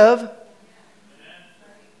you live.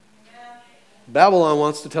 Babylon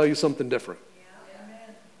wants to tell you something different.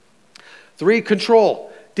 3,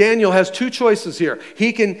 control. Daniel has 2 choices here.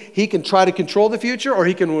 He can try to control the future, or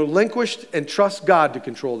he can relinquish and trust God to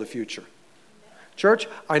control the future. Church,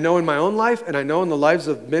 I know in my own life, and I know in the lives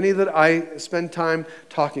of many that I spend time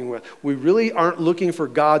talking with, we really aren't looking for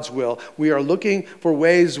God's will. We are looking for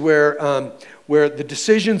ways where the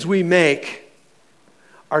decisions we make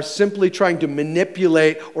are simply trying to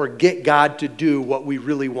manipulate or get God to do what we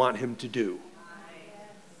really want him to do.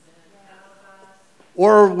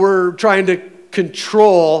 Or we're trying to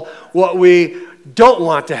control what we don't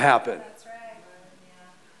want to happen.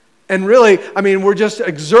 And really, we're just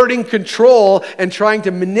exerting control and trying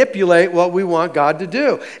to manipulate what we want God to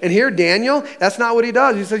do. And here, Daniel, that's not what he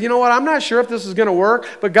does. He says, you know what, I'm not sure if this is going to work,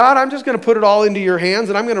 but God, I'm just going to put it all into your hands,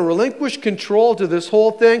 and I'm going to relinquish control to this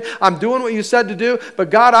whole thing. I'm doing what you said to do, but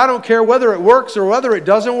God, I don't care whether it works or whether it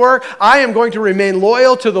doesn't work. I am going to remain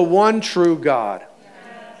loyal to the one true God.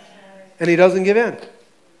 And he doesn't give in.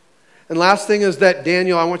 And last thing is that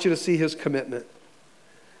Daniel, I want you to see his commitment.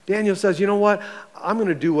 Daniel says, you know what? I'm going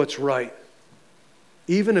to do what's right,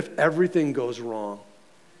 even if everything goes wrong.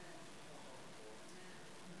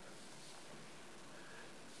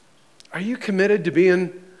 Are you committed to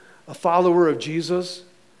being a follower of Jesus,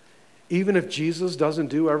 even if Jesus doesn't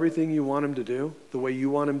do everything you want him to do, the way you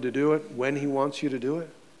want him to do it, when he wants you to do it,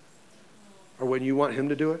 or when you want him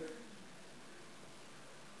to do it?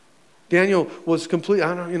 Daniel was complete.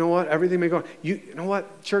 You know what? Everything may go. You know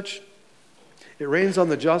what, church? It rains on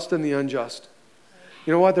the just and the unjust.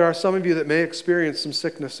 You know what? There are some of you that may experience some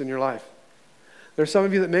sickness in your life. There are some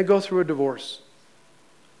of you that may go through a divorce.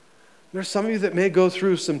 There are some of you that may go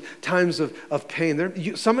through some times of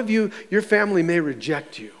pain. Some of you, your family may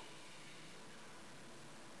reject you.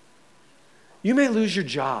 You may lose your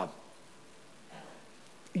job.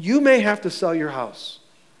 You may have to sell your house.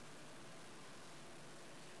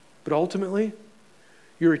 But ultimately,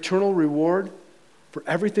 your eternal reward for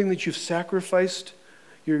everything that you've sacrificed,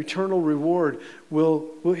 your eternal reward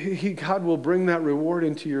God will bring that reward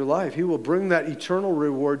into your life. He will bring that eternal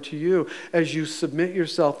reward to you as you submit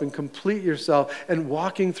yourself and complete yourself and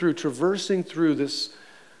traversing through this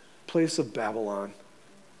place of Babylon.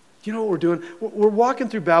 You know what we're doing? We're walking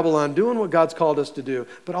through Babylon, doing what God's called us to do,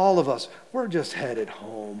 but all of us, we're just headed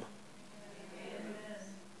home.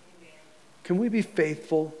 Can we be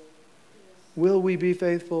faithful? Will we be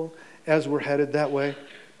faithful as we're headed that way?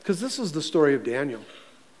 Because this is the story of Daniel.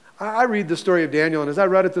 I read the story of Daniel, and as I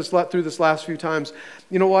read it through this last few times,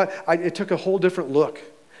 you know what? It took a whole different look.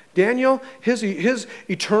 Daniel, his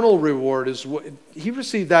eternal reward is he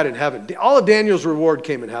received that in heaven. All of Daniel's reward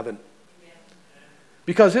came in heaven.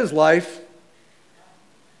 Because his life,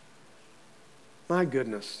 my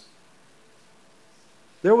goodness,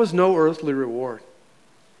 there was no earthly reward.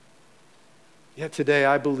 Yet today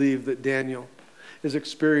I believe that Daniel is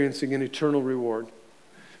experiencing an eternal reward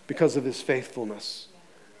because of his faithfulness,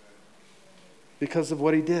 because of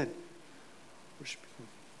what he did.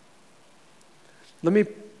 Let me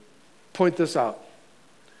point this out.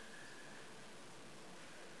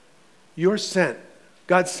 You're sent.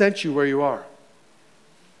 God sent you where you are.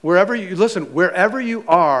 Wherever you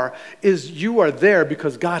are, you are there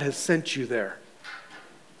because God has sent you there.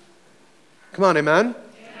 Come on, amen?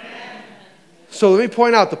 So let me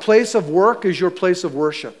point out, the place of work is your place of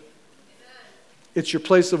worship. It's your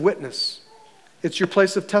place of witness. It's your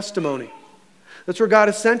place of testimony. That's where God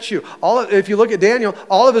has sent you. If you look at Daniel,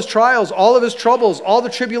 all of his trials, all of his troubles, all the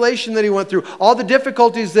tribulation that he went through, all the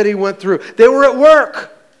difficulties that he went through, they were at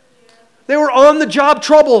work. They were on the job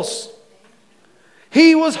troubles.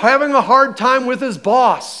 He was having a hard time with his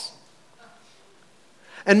boss.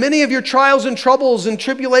 And many of your trials and troubles and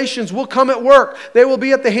tribulations will come at work. They will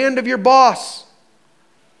be at the hand of your boss.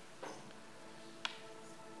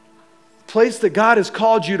 The place that God has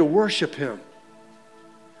called you to worship him.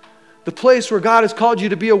 The place where God has called you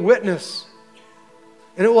to be a witness.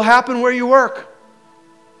 And it will happen where you work.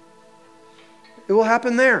 It will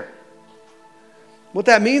happen there. What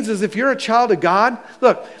that means is if you're a child of God,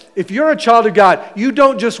 look, if you're a child of God, you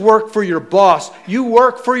don't just work for your boss. You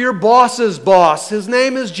work for your boss's boss. His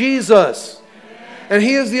name is Jesus. And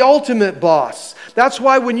he is the ultimate boss. That's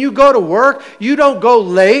why when you go to work, you don't go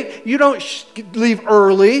late. You don't leave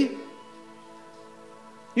early.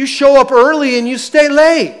 You show up early and you stay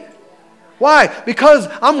late. Why? Because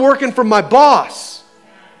I'm working for my boss.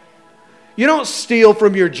 You don't steal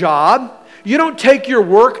from your job. You don't take your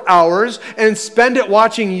work hours and spend it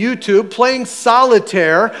watching YouTube, playing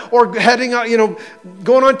solitaire, or heading out,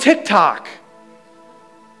 going on TikTok.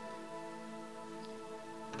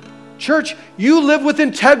 Church, you live with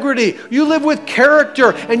integrity. You live with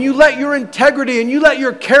character, and you let your integrity and you let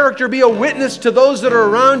your character be a witness to those that are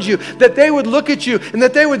around you, that they would look at you and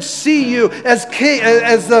that they would see you as king,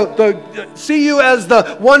 see you as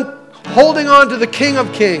the one holding on to the King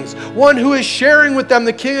of Kings, one who is sharing with them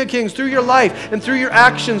the King of Kings through your life and through your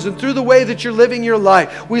actions and through the way that you're living your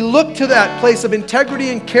life. We look to that place of integrity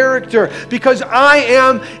and character because I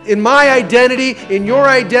am, in my identity, in your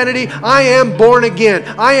identity, I am born again.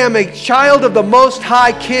 I am a child of the Most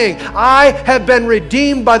High King. I have been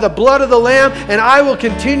redeemed by the blood of the Lamb, and I will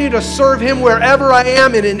continue to serve Him wherever I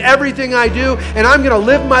am and in everything I do, and I'm going to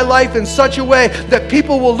live my life in such a way that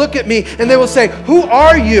people will look at me and they will say, who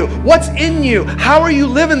are you? What's in you? How are you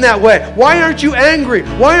living that way? Why aren't you angry?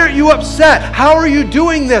 Why aren't you upset? How are you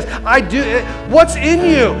doing this? What's in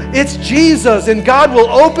you? It's Jesus, and God will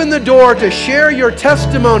open the door to share your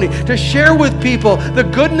testimony, to share with people the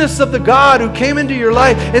goodness of the God who came into your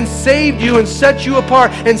life and saved you and set you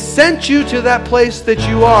apart and sent you to that place that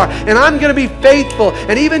you are. And I'm going to be faithful,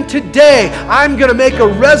 and even today I'm going to make a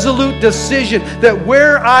resolute decision that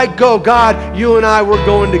where I go, God, you and I, we're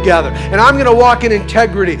going together. And I'm going to walk in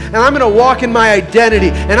integrity, and I'm going to walk in my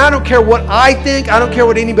identity. And I don't care what I think. I don't care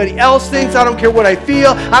what anybody else thinks. I don't care what I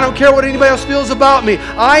feel. I don't care what anybody else feels about me.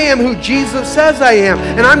 I am who Jesus says I am.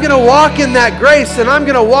 And I'm going to walk in that grace, and I'm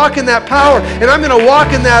going to walk in that power, and I'm going to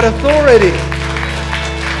walk in that authority.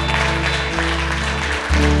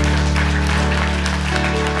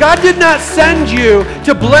 God did not send you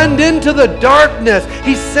to blend into the darkness.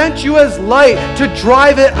 He sent you as light to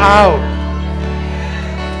drive it out.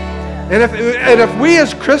 And if we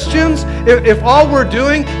as Christians, if all we're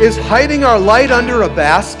doing is hiding our light under a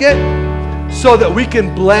basket so that we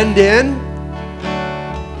can blend in,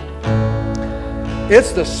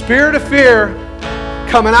 it's the spirit of fear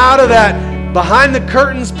coming out of that behind the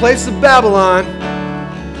curtains place of Babylon,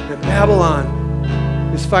 and Babylon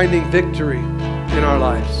is finding victory in our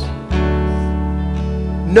lives.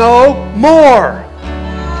 No more.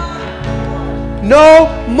 No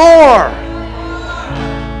more.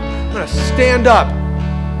 I'm going to stand up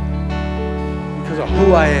because of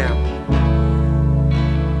who I am.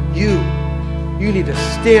 You need to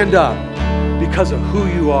stand up because of who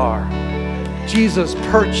you are. Jesus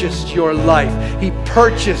purchased your life. He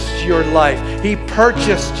purchased your life. He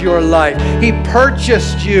purchased your life. He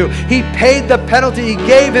purchased you. He paid the penalty. He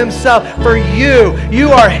gave Himself for you.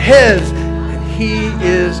 You are His, and He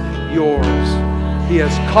is yours. He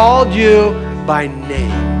has called you by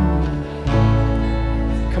name.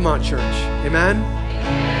 Come on, church. Amen?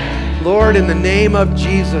 Lord, in the name of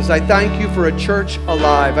Jesus, I thank you for a church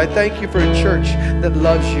alive. I thank you for a church that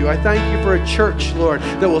loves you. I thank you for a church, Lord,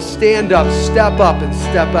 that will stand up, step up, and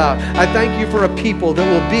step out. I thank you for a people that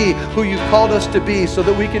will be who you've called us to be so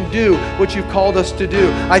that we can do what you've called us to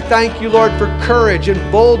do. I thank you, Lord, for courage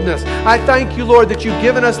and boldness. I thank you, Lord, that you've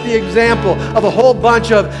given us the example of a whole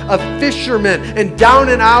bunch of fishermen and down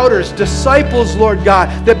and outers, disciples, Lord God,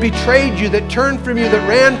 that betrayed you, that turned from you, that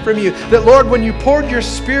ran from you, that, Lord, when you poured your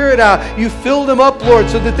Spirit out, you filled them up, Lord,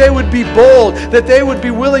 so that they would be bold, that they would be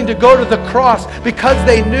willing to go to the cross because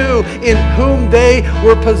they knew in whom they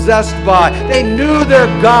were possessed by. They knew their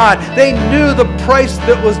God. They knew the price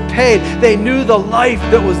that was paid. They knew the life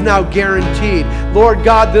that was now guaranteed. Lord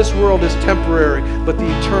God, this world is temporary, but the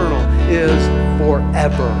eternal is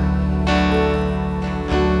forever.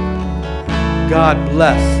 God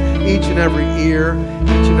bless each and every ear,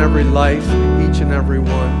 each and every life, each and every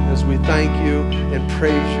one, as we thank you and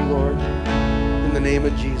praise you, Lord, in the name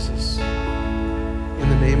of Jesus. In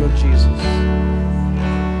the name of Jesus.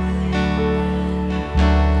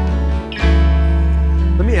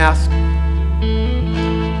 Let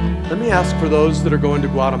me ask for those that are going to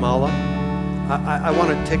Guatemala. I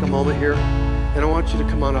want to take a moment here, and I want you to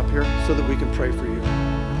come on up here so that we can pray for you.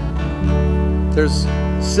 There's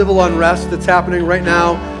civil unrest that's happening right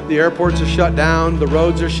now. The airports are shut down. The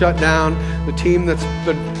roads are shut down. The team that's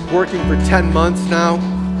been working for 10 months now.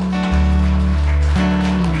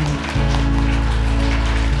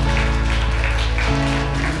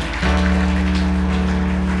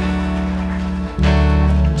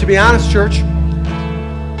 To be honest, church,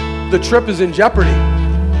 the trip is in jeopardy.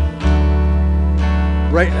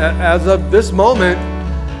 Right, as of this moment,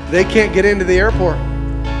 they can't get into the airport.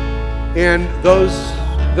 And those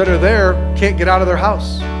that are there can't get out of their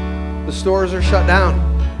house. The stores are shut down.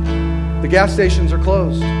 The gas stations are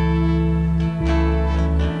closed.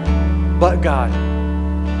 But God.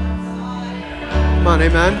 Come on,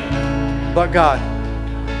 amen? But God.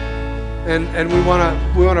 And we want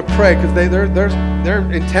to pray because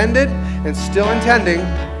they're intended and still intending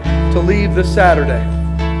to leave this Saturday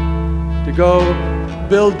to go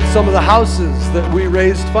build some of the houses that we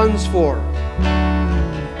raised funds for.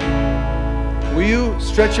 Will you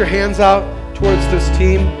stretch your hands out towards this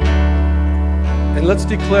team? And let's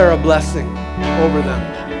declare a blessing over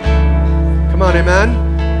them. Come on, amen?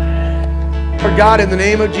 Lord God, in the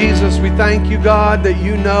name of Jesus, we thank you, God, that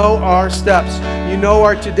you know our steps. You know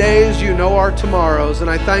our todays, you know our tomorrows. And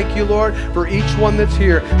I thank you, Lord, for each one that's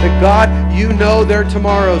here. That, God, you know their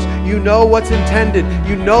tomorrows. You know what's intended.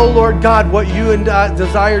 You know, Lord God, what you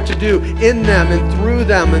desire to do in them and through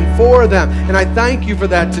them and for them. And I thank you for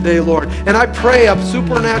that today, Lord. And I pray a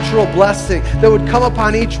supernatural blessing that would come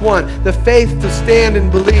upon each one. The faith to stand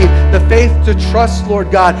and believe. The faith to trust,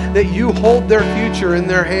 Lord God, that you hold their future in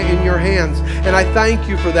your hands. And I thank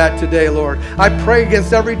you for that today, Lord. I pray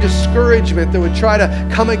against every discouragement that would try to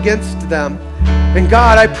come against them. And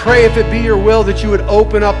God, I pray if it be your will that you would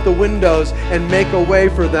open up the windows and make a way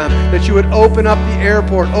for them, that you would open up the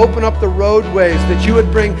airport, open up the roadways, that you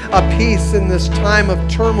would bring a peace in this time of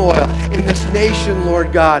turmoil, in this nation,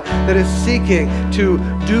 Lord God, that is seeking to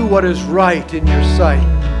do what is right in your sight.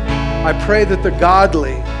 I pray that the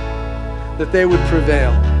godly, that they would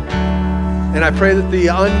prevail. And I pray that the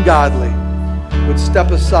ungodly would step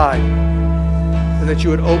aside and that you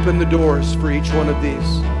would open the doors for each one of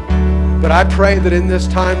these. But I pray that in this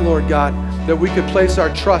time, Lord God, that we could place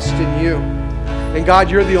our trust in you. And God,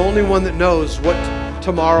 you're the only one that knows what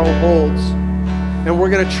tomorrow holds. And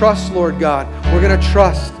we're going to trust, Lord God, we're going to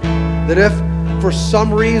trust that if for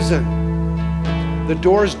some reason the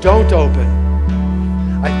doors don't open,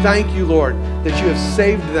 I thank you, Lord, that you have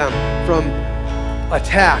saved them from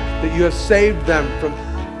attack, that you have saved them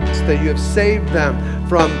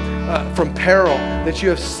from from peril, that you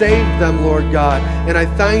have saved them, Lord God. And I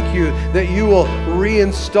thank you that you will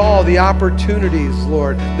reinstall the opportunities,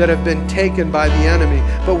 Lord, that have been taken by the enemy.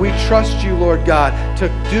 But we trust you, Lord God, to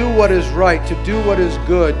do what is right, to do what is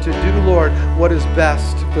good, to do, Lord, what is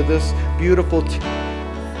best for this beautiful team.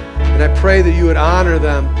 And I pray that you would honor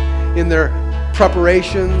them in their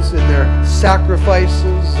preparations, in their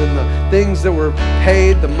sacrifices, and the things that were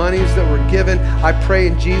paid, the monies that were given. I pray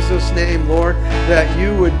in Jesus' name, Lord, that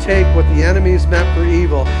you would take what the enemies meant for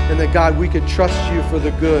evil, and that, God, we could trust you for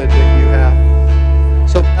the good that you have.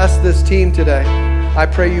 So bless this team today. I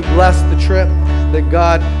pray you bless the trip, that,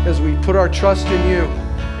 God, as we put our trust in you,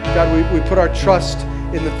 God, we put our trust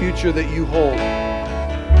in the future that you hold.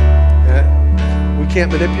 We can't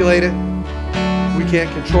manipulate it. We can't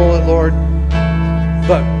control it, Lord.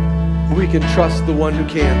 But we can trust the one who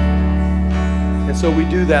can. And so we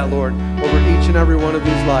do that, Lord, over each and every one of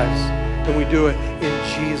these lives. And we do it in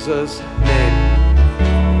Jesus'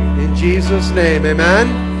 name. In Jesus' name, amen?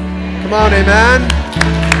 Come on, amen?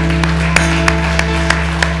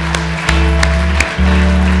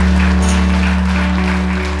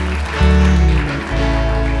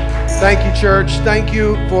 Thank you, church. Thank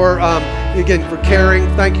you for, again, for caring.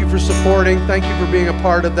 Thank you for supporting. Thank you for being a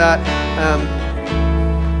part of that.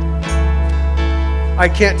 I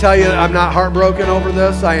can't tell you that I'm not heartbroken over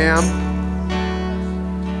this. I am.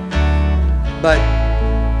 But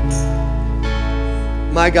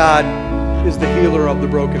my God is the healer of the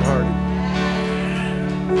brokenhearted.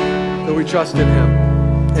 So we trust in him.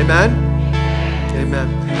 Amen? Amen.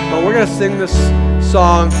 Well, we're going to sing this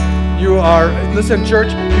song. Listen,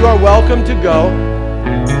 church, you are welcome to go.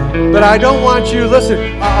 But I don't want you,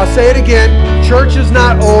 listen, I'll say it again. Church is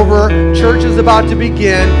not over. Church is about to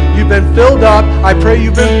begin. You've been filled up. I pray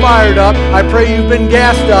you've been fired up. I pray you've been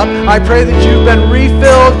gassed up. I pray that you've been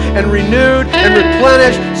refilled and renewed and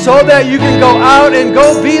replenished so that you can go out and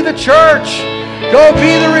go be the church. Go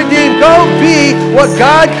be the redeemed. Go be what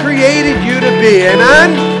God created you to be.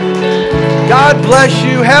 Amen? God bless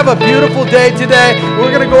you. Have a beautiful day today.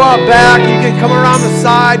 We're going to go out back. You can come around the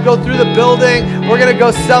side, go through the building. We're going to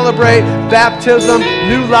go celebrate baptism,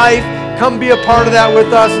 new life. Come be a part of that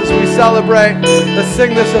with us as we celebrate. Let's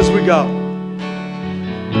sing this as we go.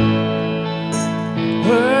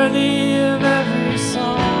 Worthy of every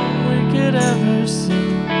song we could ever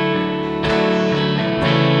sing.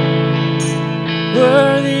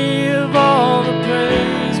 Worthy of all the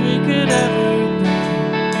praise we could ever bring.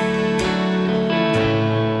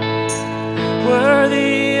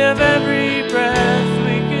 Worthy of every breath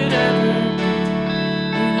we could ever breathe.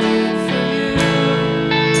 We live for you.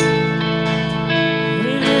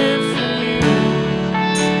 We live for you.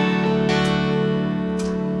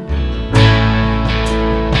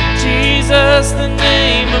 Jesus, the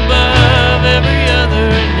name above every other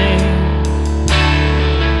name.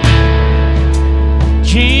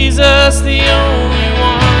 Jesus, the only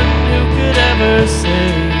one who could ever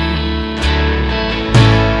save.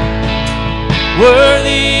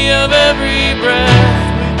 worthy of every breath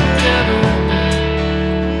we could ever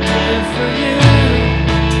live for you.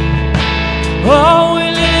 Oh,